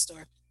Black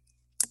bookstore,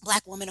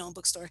 Black woman-owned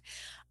bookstore.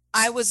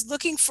 I was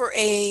looking for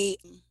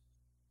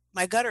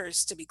my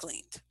gutters to be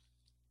cleaned.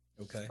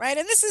 Okay. Right.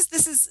 And this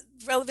is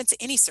relevant to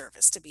any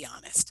service, to be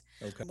honest,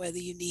 Okay. whether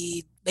you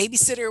need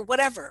babysitter,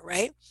 whatever.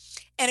 Right.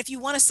 And if you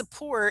want to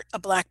support a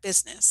Black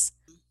business,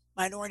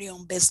 minority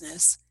owned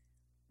business,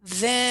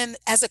 then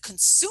as a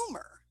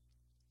consumer,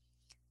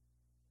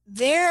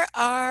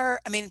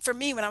 for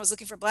me, when I was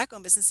looking for Black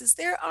owned businesses,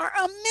 there are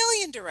a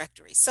million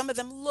directories, some of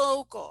them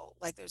local,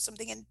 like there's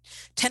something in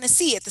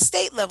Tennessee at the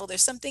state level,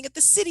 there's something at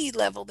the city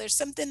level, there's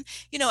something,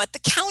 at the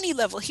county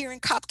level here in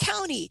Cobb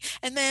County.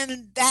 And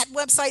then that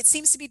website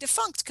seems to be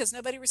defunct because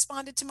nobody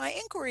responded to my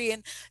inquiry.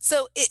 And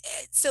so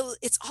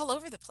it's all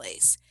over the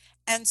place.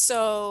 And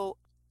so,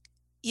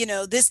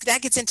 that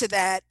gets into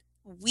that.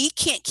 We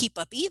can't keep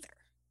up either.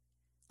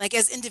 Like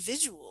as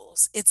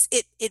individuals,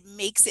 it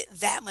makes it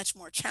that much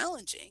more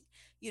challenging.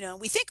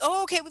 We think,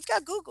 oh, okay, we've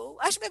got Google.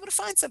 I should be able to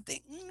find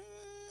something.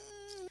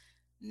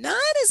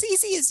 Not as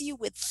easy as you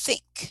would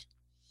think.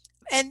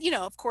 And,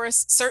 of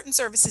course, certain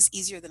services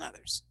easier than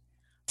others.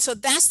 So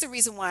that's the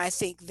reason why I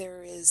think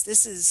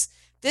this is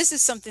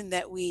something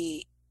that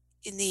we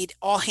need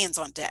all hands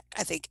on deck.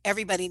 I think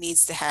everybody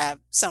needs to have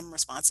some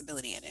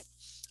responsibility in it.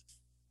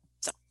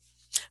 So,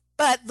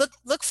 but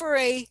look for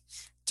a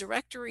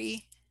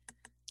directory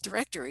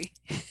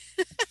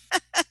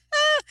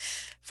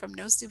from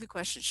No Stupid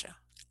Question Show.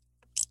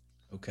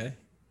 Okay,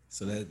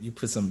 so that you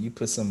put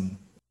some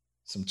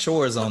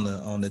chores on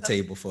the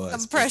table for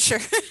us. Some pressure.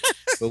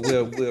 but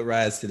we'll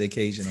rise to the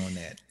occasion on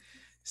that.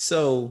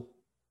 So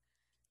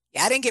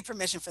yeah, I didn't get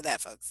permission for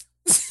that, folks.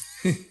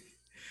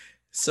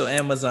 So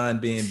Amazon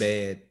being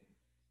bad,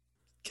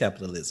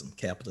 capitalists.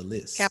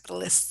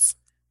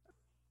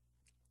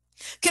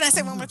 Can I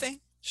say one more thing?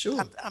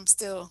 Sure.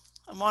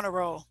 I'm on a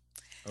roll.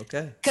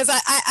 Okay. Because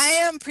I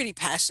am pretty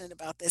passionate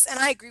about this, and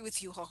I agree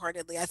with you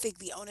wholeheartedly. I think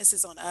the onus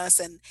is on us,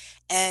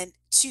 and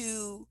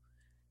to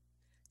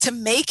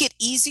make it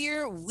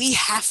easier, we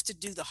have to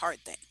do the hard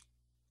thing.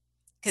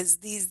 Because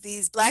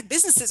these Black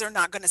businesses are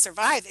not going to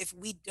survive if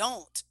we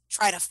don't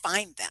try to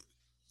find them,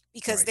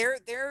 because right.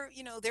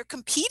 they're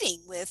competing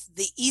with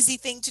the easy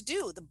thing to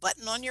do, the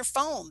button on your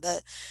phone,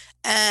 the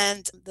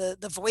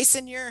voice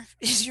in your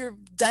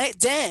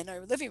den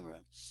or living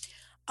room.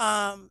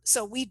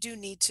 So we do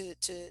need to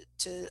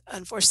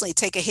unfortunately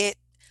take a hit,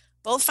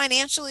 both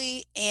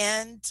financially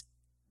and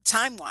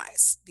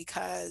time-wise,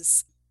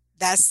 because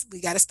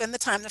we got to spend the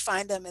time to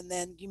find them, and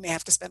then you may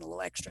have to spend a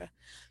little extra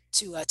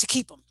to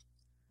keep them.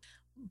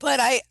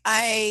 But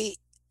I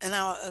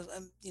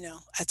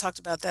talked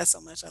about that so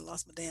much I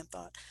lost my damn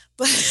thought.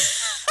 But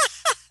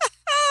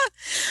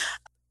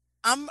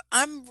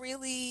I'm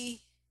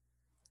really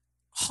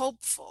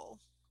hopeful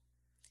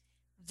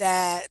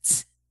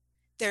that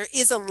there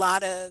is a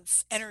lot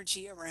of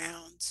energy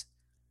around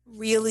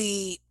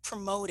really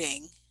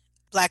promoting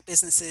Black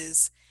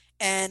businesses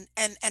and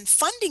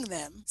funding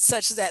them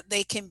such that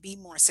they can be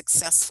more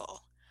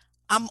successful.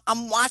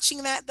 I'm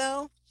watching that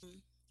though,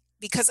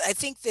 because I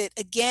think that,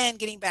 again,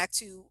 getting back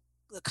to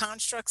the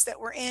constructs that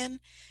we're in,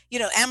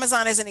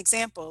 Amazon as an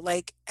example,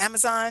 like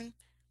Amazon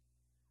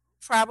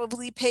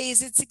probably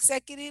pays its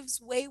executives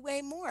way,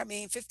 way more. I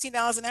mean,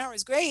 $15 an hour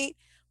is great,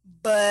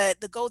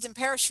 but the golden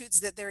parachutes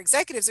that their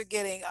executives are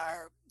getting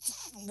are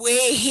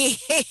way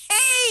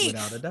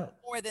without a doubt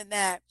more than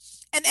that.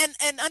 And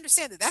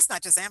understand that that's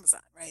not just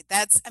Amazon, right?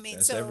 That's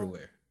so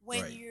everywhere.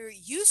 When right. you're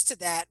used to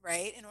that,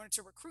 right, in order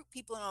to recruit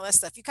people and all that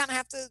stuff, you kind of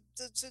have to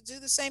do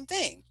the same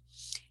thing.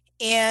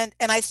 And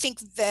I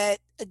think that,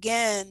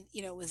 again,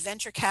 with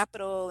venture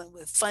capital and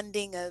with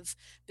funding of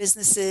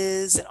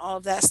businesses and all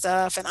of that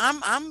stuff, and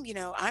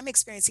I'm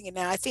experiencing it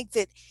now. I think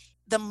that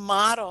the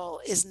model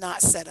is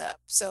not set up.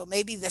 So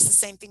maybe that's the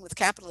same thing with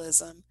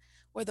capitalism,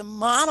 where the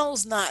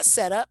model's not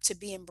set up to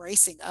be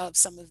embracing of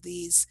some of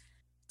these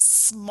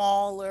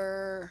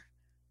smaller,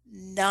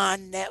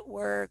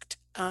 non-networked,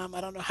 I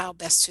don't know how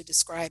best to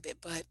describe it,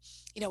 but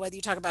whether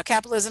you talk about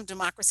capitalism,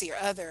 democracy, or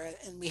other,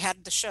 and we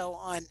had the show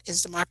on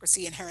Is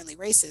Democracy Inherently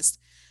Racist?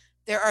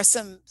 There are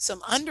some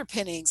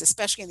underpinnings,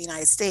 especially in the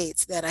United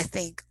States, that I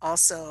think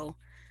also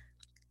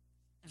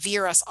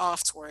veer us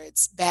off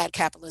towards bad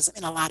capitalism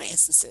in a lot of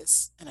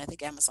instances. And I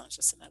think Amazon's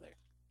just another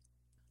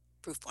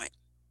proof point.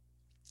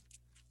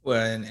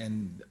 Well,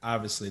 and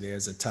obviously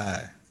there's a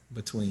tie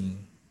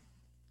between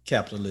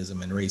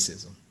capitalism and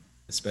racism,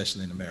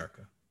 especially in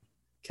America.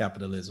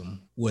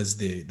 Capitalism was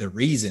the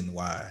reason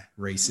why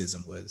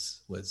racism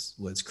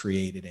was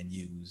created and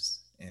used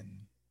and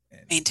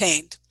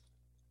maintained.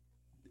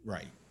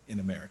 Right,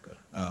 in America,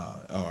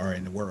 or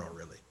in the world,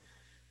 really.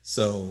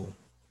 So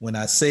when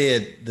I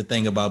said the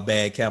thing about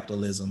bad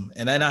capitalism,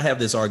 and I have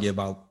this argument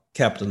about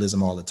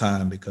capitalism all the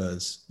time,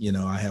 because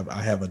I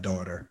have a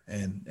daughter,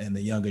 and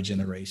the younger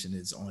generation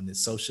is on this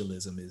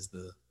socialism is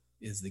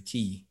the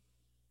key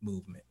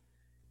movement,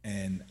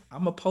 and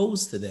I'm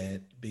opposed to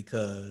that,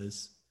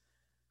 because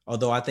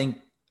although I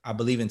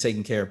believe in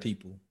taking care of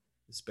people,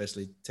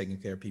 especially taking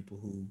care of people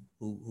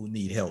who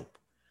need help.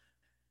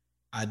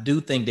 I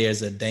do think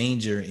there's a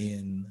danger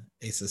in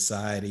a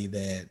society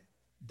that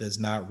does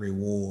not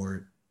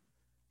reward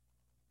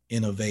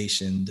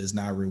innovation, does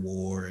not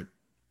reward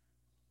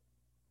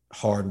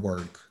hard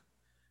work.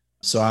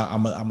 So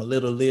I'm a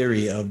little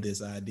leery of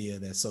this idea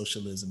that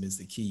socialism is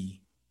the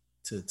key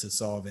to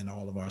solving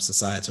all of our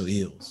societal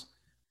ills.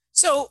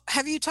 So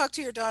have you talked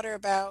to your daughter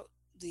about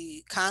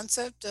the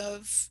concept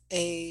of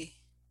a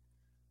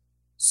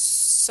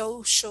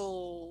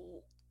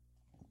social,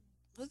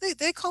 what do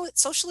they call it,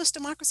 socialist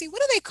democracy?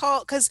 What do they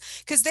call, because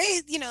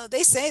they,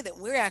 they say that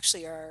we're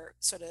actually our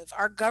sort of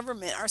our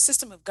government, our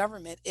system of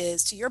government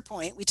is, to your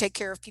point, we take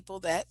care of people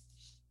that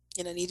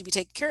need to be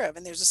taken care of,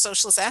 and there's a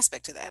socialist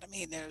aspect to that. I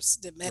mean, there's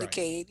the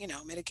Medicaid,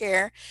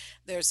 Medicare,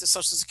 there's the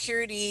Social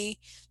Security,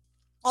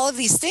 all of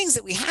these things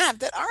that we have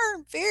that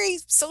are very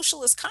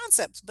socialist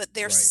concepts, but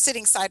they're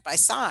sitting side by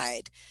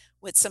side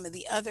with some of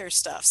the other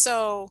stuff.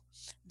 So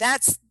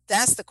that's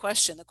the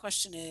question. The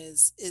question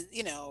is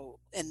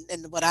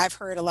and what I've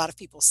heard a lot of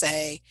people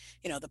say,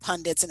 the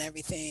pundits and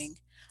everything,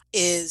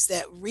 is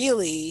that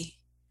really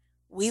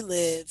we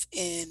live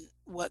in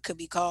what could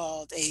be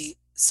called a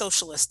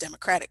socialist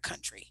democratic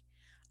country.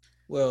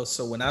 Well,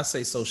 so when I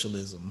say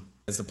socialism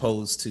as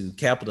opposed to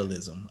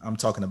capitalism, I'm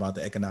talking about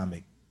the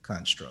economic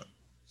construct,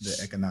 the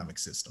economic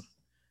system.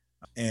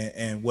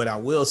 And what I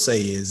will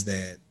say is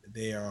that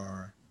there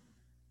are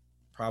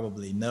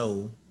probably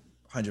no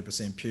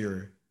 100%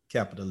 pure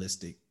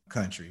capitalistic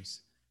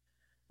countries,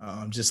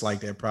 just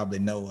like there are probably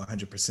no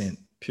 100%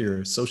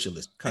 pure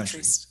socialist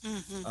countries.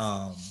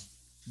 Mm-hmm.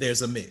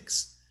 There's a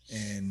mix,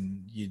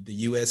 and the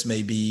U.S.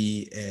 may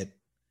be at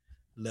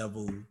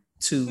level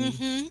 2,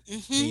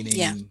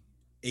 meaning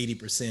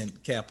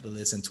 80%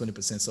 capitalist and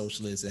 20%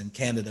 socialist, and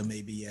Canada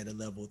may be at a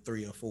level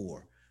 3 or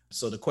 4.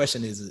 So the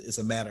question is, it's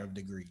a matter of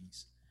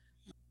degrees,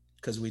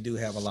 because we do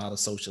have a lot of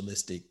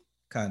socialistic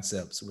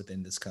concepts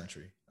within this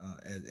country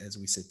as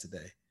we sit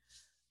today.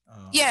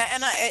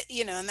 And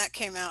and that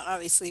came out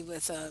obviously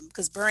with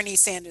because Bernie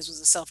Sanders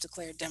was a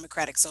self-declared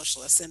democratic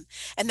socialist, and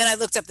then I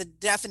looked up the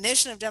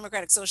definition of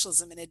democratic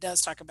socialism, and it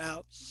does talk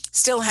about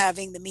still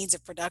having the means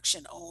of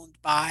production owned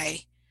by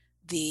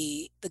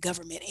the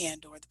government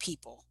and or the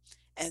people.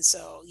 And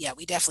so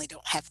we definitely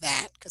don't have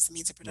that, because the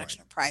means of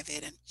production are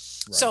private, and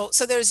so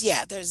there's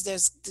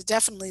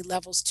definitely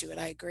levels to it.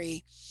 I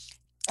agree.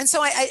 And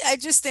so I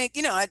just think,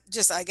 I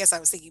guess I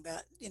was thinking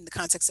about in the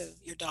context of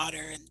your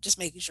daughter, and just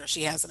making sure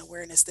she has an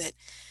awareness that,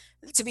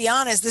 to be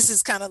honest, this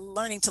is kind of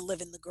learning to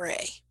live in the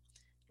gray,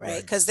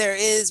 right? Because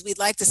we'd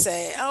like to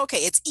say, oh, okay,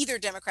 it's either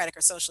democratic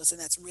or socialist, and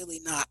that's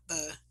really not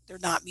they're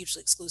not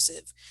mutually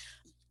exclusive,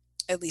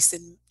 at least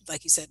in,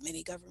 like you said,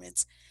 many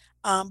governments.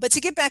 But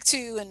to get back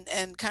to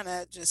and kind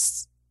of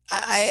just,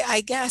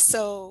 I guess,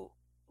 so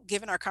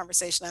given our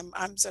conversation,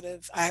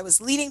 I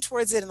was leaning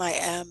towards it, and I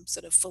am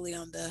sort of fully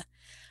on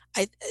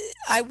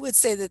I would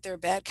say that they're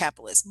bad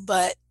capitalists,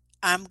 but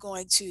I'm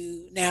going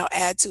to now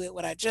add to it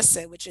what I just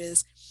said, which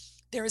is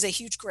there is a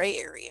huge gray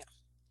area.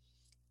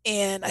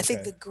 And I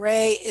think the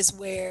gray is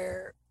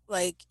where,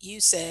 like you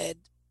said,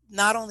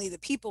 not only the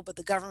people, but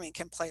the government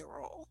can play a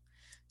role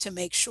to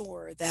make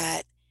sure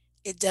that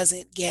it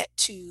doesn't get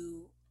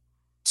too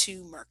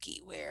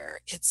murky, where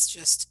it's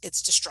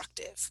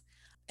destructive,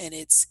 and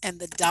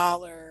the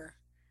dollar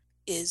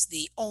is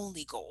the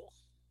only goal.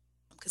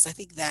 Because I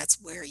think that's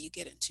where you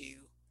get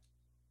into,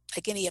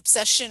 like, any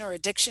obsession or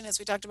addiction, as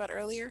we talked about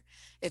earlier.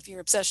 If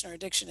your obsession or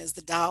addiction is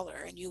the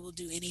dollar and you will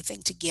do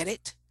anything to get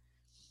it,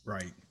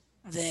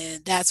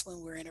 then that's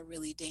when we're in a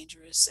really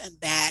dangerous and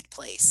bad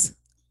place.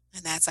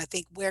 And that's, I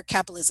think, where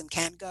capitalism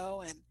can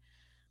go, and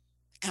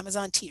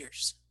Amazon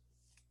teeters.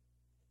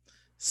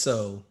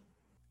 So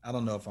I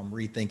don't know if I'm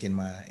rethinking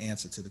my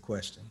answer to the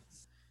question,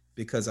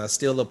 because I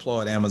still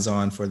applaud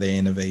Amazon for their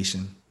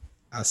innovation.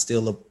 I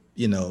still,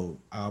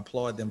 I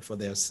applaud them for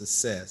their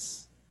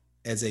success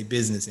as a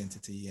business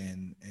entity,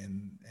 and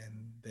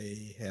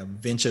they have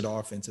ventured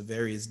off into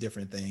various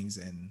different things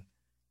and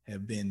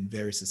have been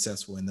very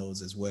successful in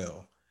those as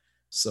well.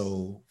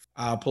 So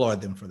I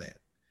applaud them for that.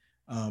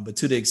 But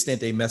to the extent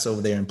they mess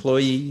over their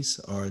employees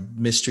or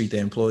mistreat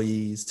their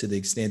employees, to the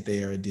extent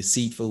they are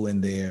deceitful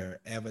in their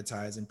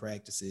advertising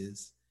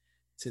practices,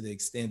 to the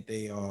extent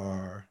they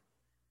are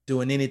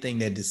doing anything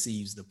that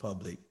deceives the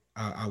public,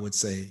 I would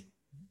say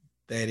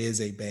that is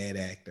a bad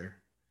actor.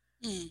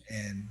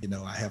 And,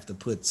 I have to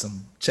put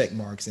some check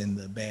marks in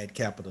the bad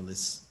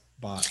capitalist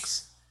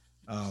box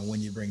when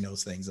you bring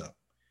those things up.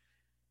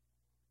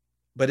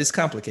 But it's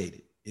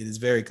complicated. It is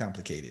very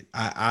complicated.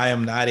 I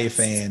am not a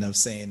fan of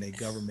saying that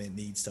government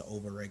needs to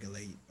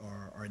overregulate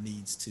or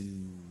needs to,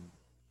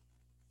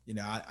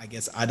 I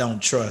guess I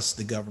don't trust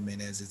the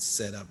government as it's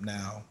set up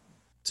now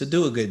to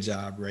do a good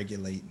job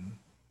regulating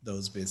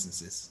those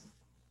businesses.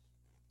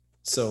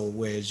 So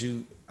whereas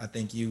I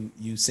think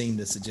you seem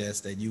to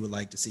suggest that you would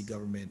like to see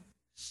government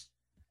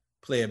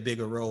play a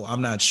bigger role.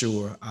 I'm not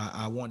sure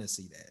I want to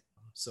see that.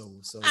 So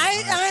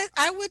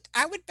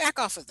I would back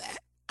off of that.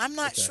 I'm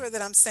not Okay. sure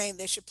that I'm saying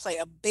they should play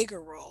a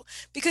bigger role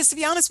because, to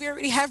be honest, we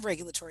already have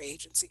regulatory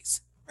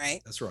agencies,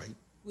 right? That's right.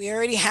 We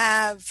already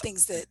have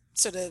things that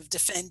sort of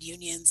defend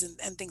unions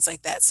and things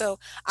like that. So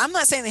I'm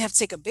not saying they have to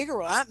take a bigger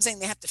role. I'm saying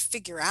they have to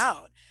figure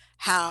out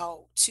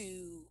how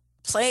to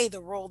play the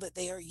role that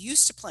they are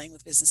used to playing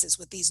with businesses,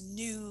 with these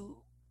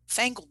new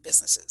fangled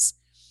businesses.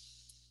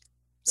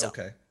 So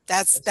Okay.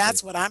 that's fair.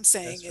 what I'm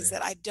saying That's is fair.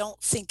 that I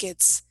don't think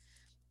it's,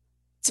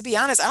 to be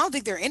honest, I don't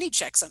think there are any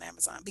checks on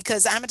Amazon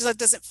because Amazon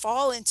doesn't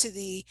fall into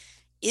the,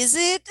 is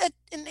it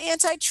an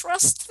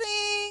antitrust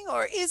thing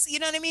or is, you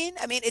know what I mean?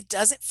 I mean, it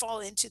doesn't fall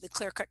into the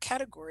clear-cut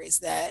categories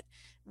that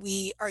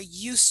we are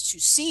used to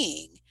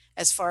seeing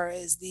as far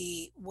as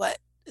what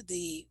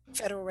the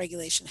federal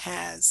regulation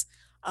has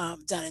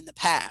done in the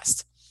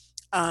past.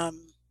 Now,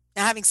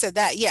 having said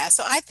that, yeah,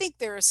 so I think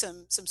there are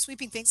some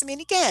sweeping things. I mean,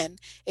 again,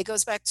 it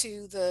goes back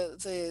to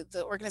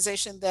the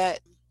organization that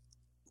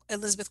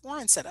Elizabeth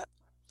Warren set up,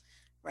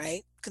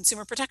 right?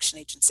 Consumer Protection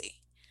Agency.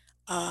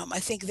 I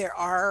think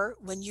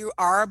when you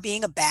are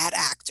being a bad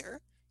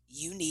actor,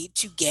 you need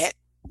to get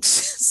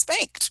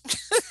spanked.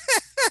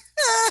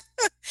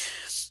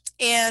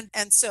 And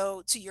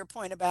so to your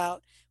point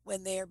about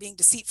when they are being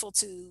deceitful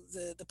to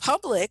the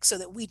public so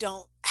that we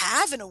don't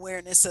have an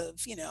awareness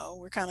of,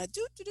 we're kind of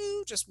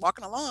just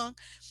walking along,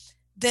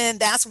 then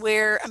that's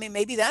where, I mean,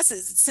 maybe that's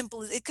as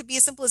simple as, it could be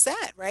as simple as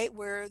that, right?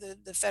 Where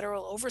the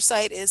federal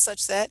oversight is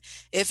such that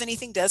if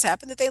anything does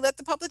happen, that they let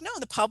the public know,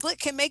 and the public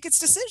can make its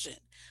decision.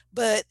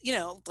 But,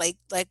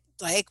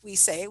 like we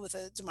say with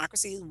a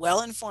democracy,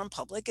 well-informed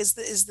public is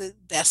the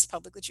best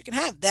public that you can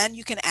have. Then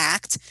you can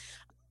act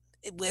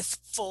with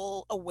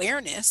full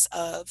awareness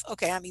of,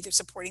 okay, I'm either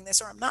supporting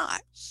this or I'm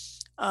not.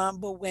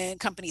 But when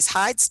companies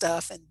hide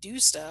stuff and do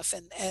stuff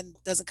and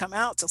doesn't come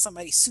out till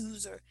somebody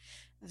sues, or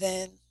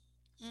then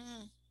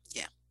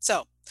yeah.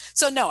 So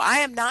no, I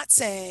am not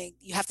saying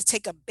you have to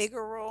take a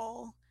bigger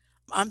role.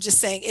 I'm just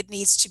saying it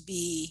needs to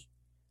be,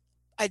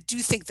 I do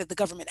think that the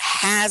government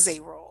has a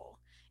role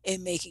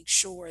in making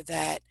sure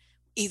that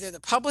either the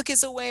public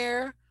is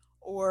aware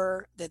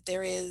or that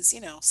there is,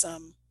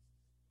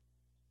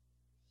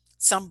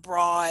 some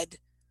broad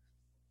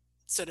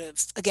sort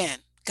of, again,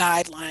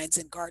 guidelines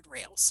and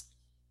guardrails.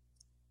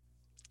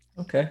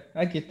 Okay,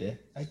 I get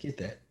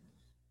that.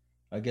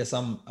 I guess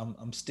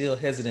I'm still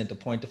hesitant to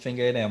point the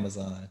finger at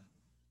Amazon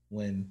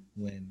when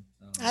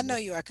I know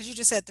you are, because you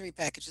just had 3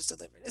 packages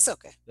delivered. It's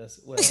okay. That's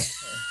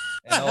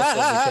and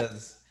also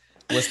because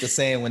what's the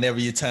saying? Whenever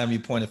you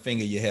point a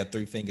finger, you have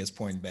 3 fingers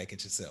pointing back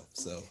at yourself.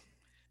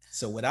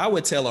 So what I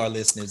would tell our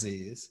listeners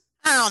is,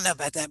 I don't know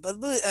about that, but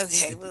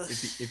okay.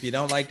 If you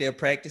don't like their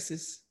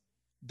practices,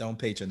 don't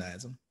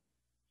patronize them,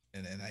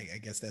 and I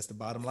guess that's the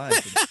bottom line.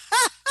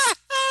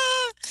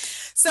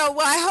 So,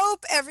 well, I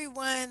hope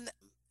everyone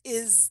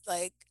is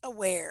like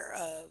aware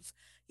of,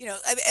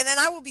 and then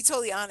I will be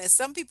totally honest.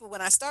 Some people,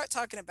 when I start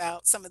talking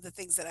about some of the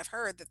things that I've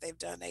heard that they've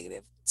done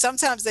negative,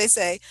 sometimes they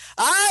say,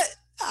 I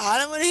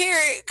don't want to hear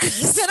it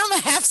because then I'm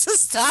going to have to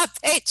stop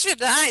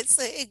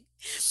patronizing.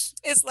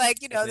 It's like,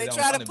 they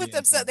try to put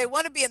themselves, they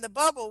want to be in the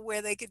bubble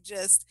where they could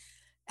just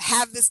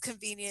have this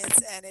convenience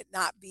and it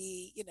not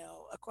be,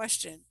 a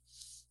question.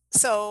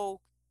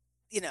 So,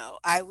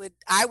 I would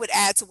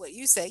add to what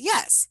you say.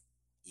 Yes,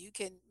 you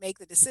can make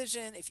the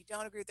decision. If you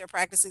don't agree with their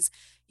practices,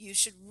 you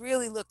should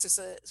really look to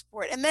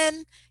support. And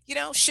then,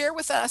 share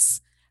with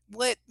us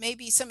what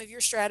maybe some of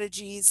your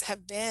strategies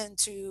have been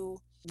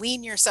to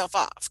wean yourself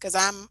off. Because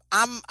I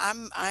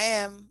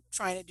am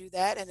trying to do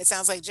that, and it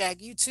sounds like,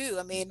 Jag, you too.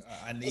 I mean,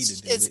 I need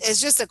to do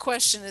it's just a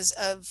question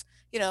of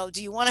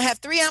do you want to have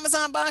 3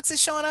 Amazon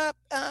boxes showing up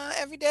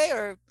every day,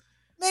 or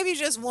maybe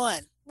just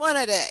one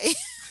a day?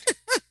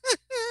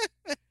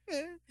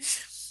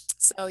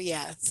 So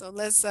yeah, so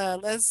let's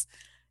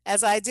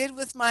as I did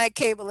with my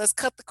cable, let's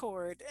cut the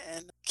cord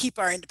and keep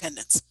our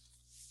independence.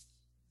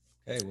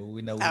 Okay, well,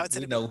 we know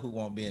who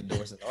won't be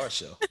endorsing our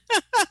show.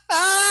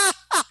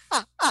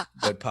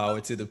 But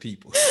power to the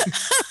people.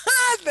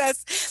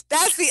 That's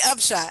the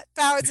upshot.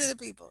 Power to the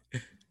people.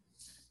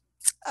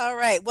 All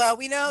right. Well,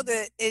 we know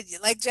that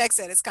like Jack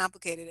said, it's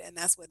complicated, and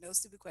that's what No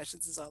Stupid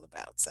Questions is all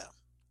about. So,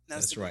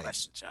 that's Stupid right.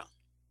 Questions, y'all.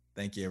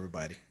 Thank you,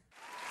 everybody.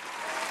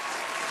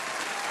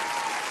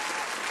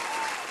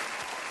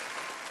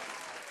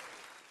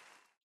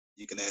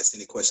 You can ask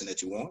any question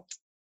that you want,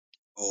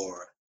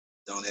 or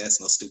don't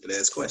ask no stupid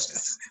ass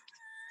questions.